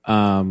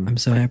 I'm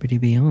so happy to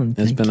be on.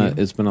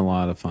 It's been a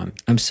lot of fun.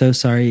 I'm so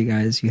sorry, you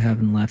guys, you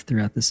haven't laughed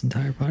throughout this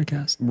entire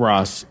podcast.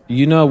 Ross,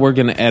 you know we're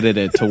going to edit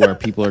it to where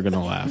people are going to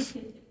laugh.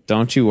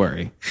 Don't you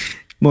worry.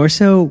 More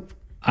so,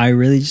 I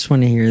really just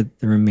want to hear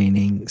the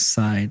remaining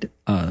side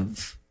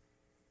of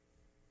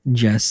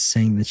Jess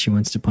saying that she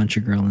wants to punch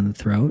a girl in the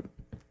throat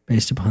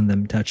based upon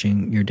them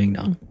touching your ding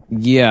dong.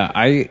 Yeah,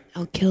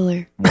 I'll kill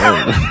her.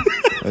 Whoa.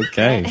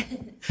 Okay.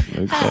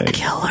 I'll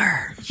kill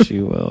her.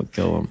 She will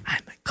kill him.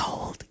 I'm a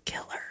cold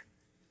killer.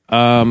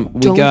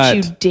 Don't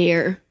you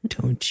dare.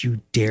 Don't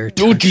you dare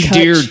Don't you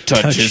dare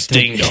touch his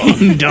ding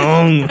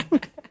dong.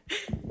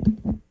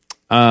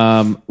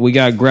 We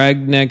got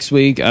Greg next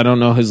week. I don't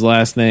know his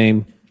last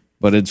name,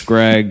 but it's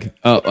Greg.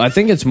 Oh, I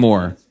think it's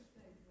Moore.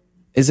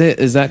 Is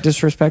that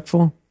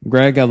disrespectful?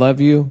 Greg, I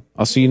love you.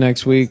 I'll see you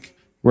next week.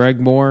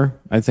 Greg Moore,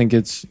 I think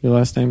it's your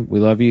last name.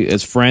 We love you.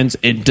 It's friends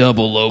in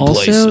double O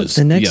places.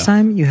 Also, the next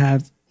time you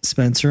have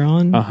Spencer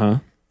on,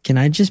 can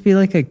I just be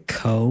like a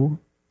co-host?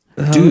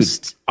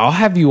 Dude, I'll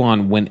have you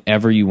on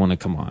whenever you want to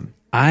come on.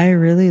 I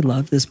really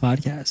love this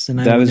podcast,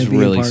 and I want to be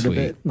really a part sweet.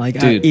 of it. Like,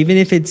 Dude. even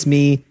if it's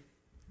me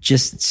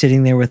just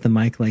sitting there with the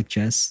mic like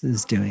Jess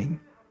is doing.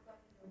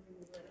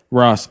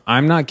 Ross,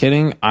 I'm not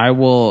kidding.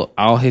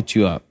 I'll hit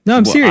you up. No,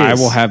 I'm serious. I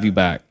will have you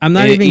back. I'm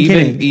not even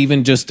kidding.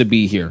 Even just to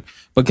be here.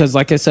 Because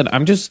like I said,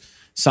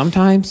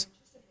 sometimes,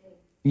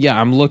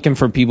 I'm looking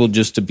for people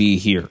just to be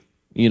here.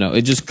 You know,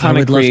 it just kind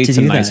of creates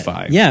a nice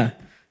vibe. Yeah.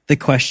 The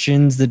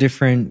questions, the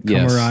different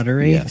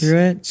camaraderie through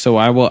it. So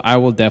I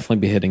will definitely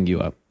be hitting you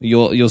up.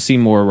 You'll see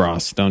more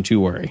Ross. Don't you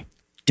worry.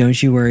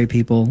 Don't you worry,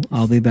 people.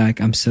 I'll be back.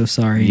 I'm so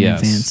sorry in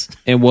advance.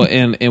 And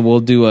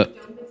we'll do a.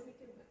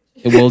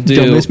 We'll do.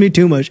 Don't miss me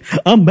too much.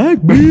 I'm back,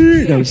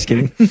 bitch. No, I'm just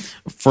kidding.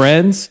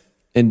 Friends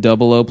in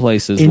double O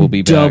places will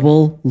be back.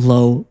 Double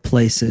low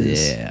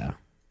places. Yeah.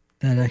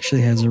 That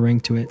actually has a ring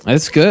to it.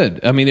 It's good.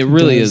 I mean, it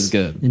really is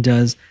good. It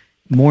does.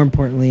 More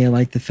importantly, I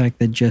like the fact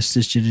that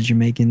Justice did a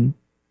Jamaican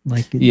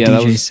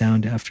DJ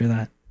sound after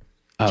that.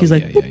 Oh, She's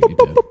like, you did.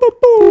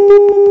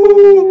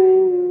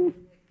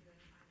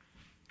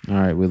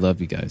 All right, we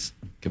love you guys.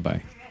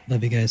 Goodbye.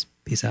 Love you guys.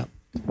 Peace out.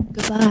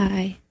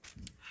 Goodbye.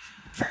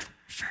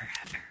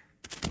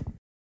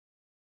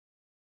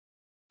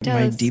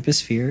 My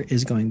deepest fear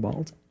is going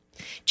bald.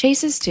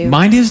 Chase's too.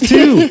 Mine is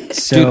too.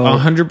 So- Dude,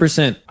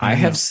 100%. I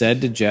have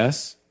said to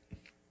Jess,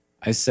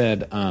 I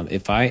said,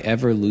 if I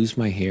ever lose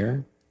my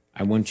hair,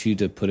 I want you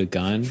to put a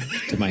gun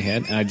to my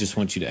head, and I just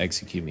want you to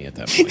execute me at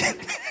that point.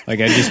 Like,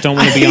 I just don't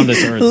want to be on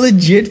this earth.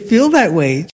 Legit feel that way.